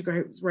sometimes you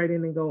guys write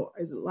in and go,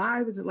 is it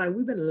live? Is it live?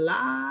 We've been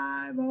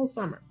live all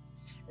summer,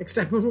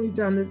 except when we've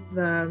done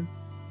the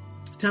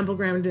Temple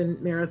Grandin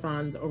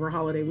marathons over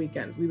holiday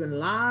weekends. We've been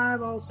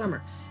live all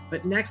summer,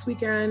 but next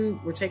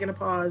weekend we're taking a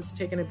pause,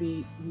 taking a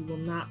beat. We will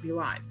not be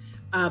live,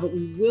 but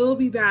we will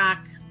be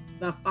back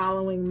the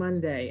following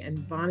Monday,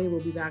 and Bonnie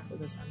will be back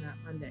with us on that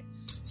Monday.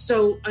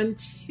 So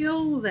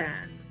until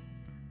then,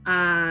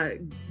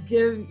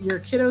 give your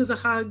kiddos a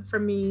hug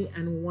from me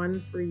and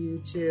one for you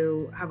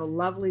too. Have a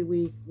lovely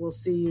week. We'll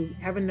see you.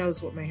 Heaven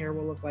knows what my hair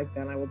will look like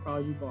then. I will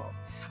probably be bald.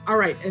 All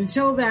right.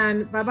 Until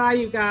then, bye-bye,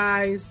 you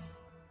guys.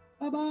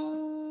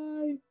 Bye-bye.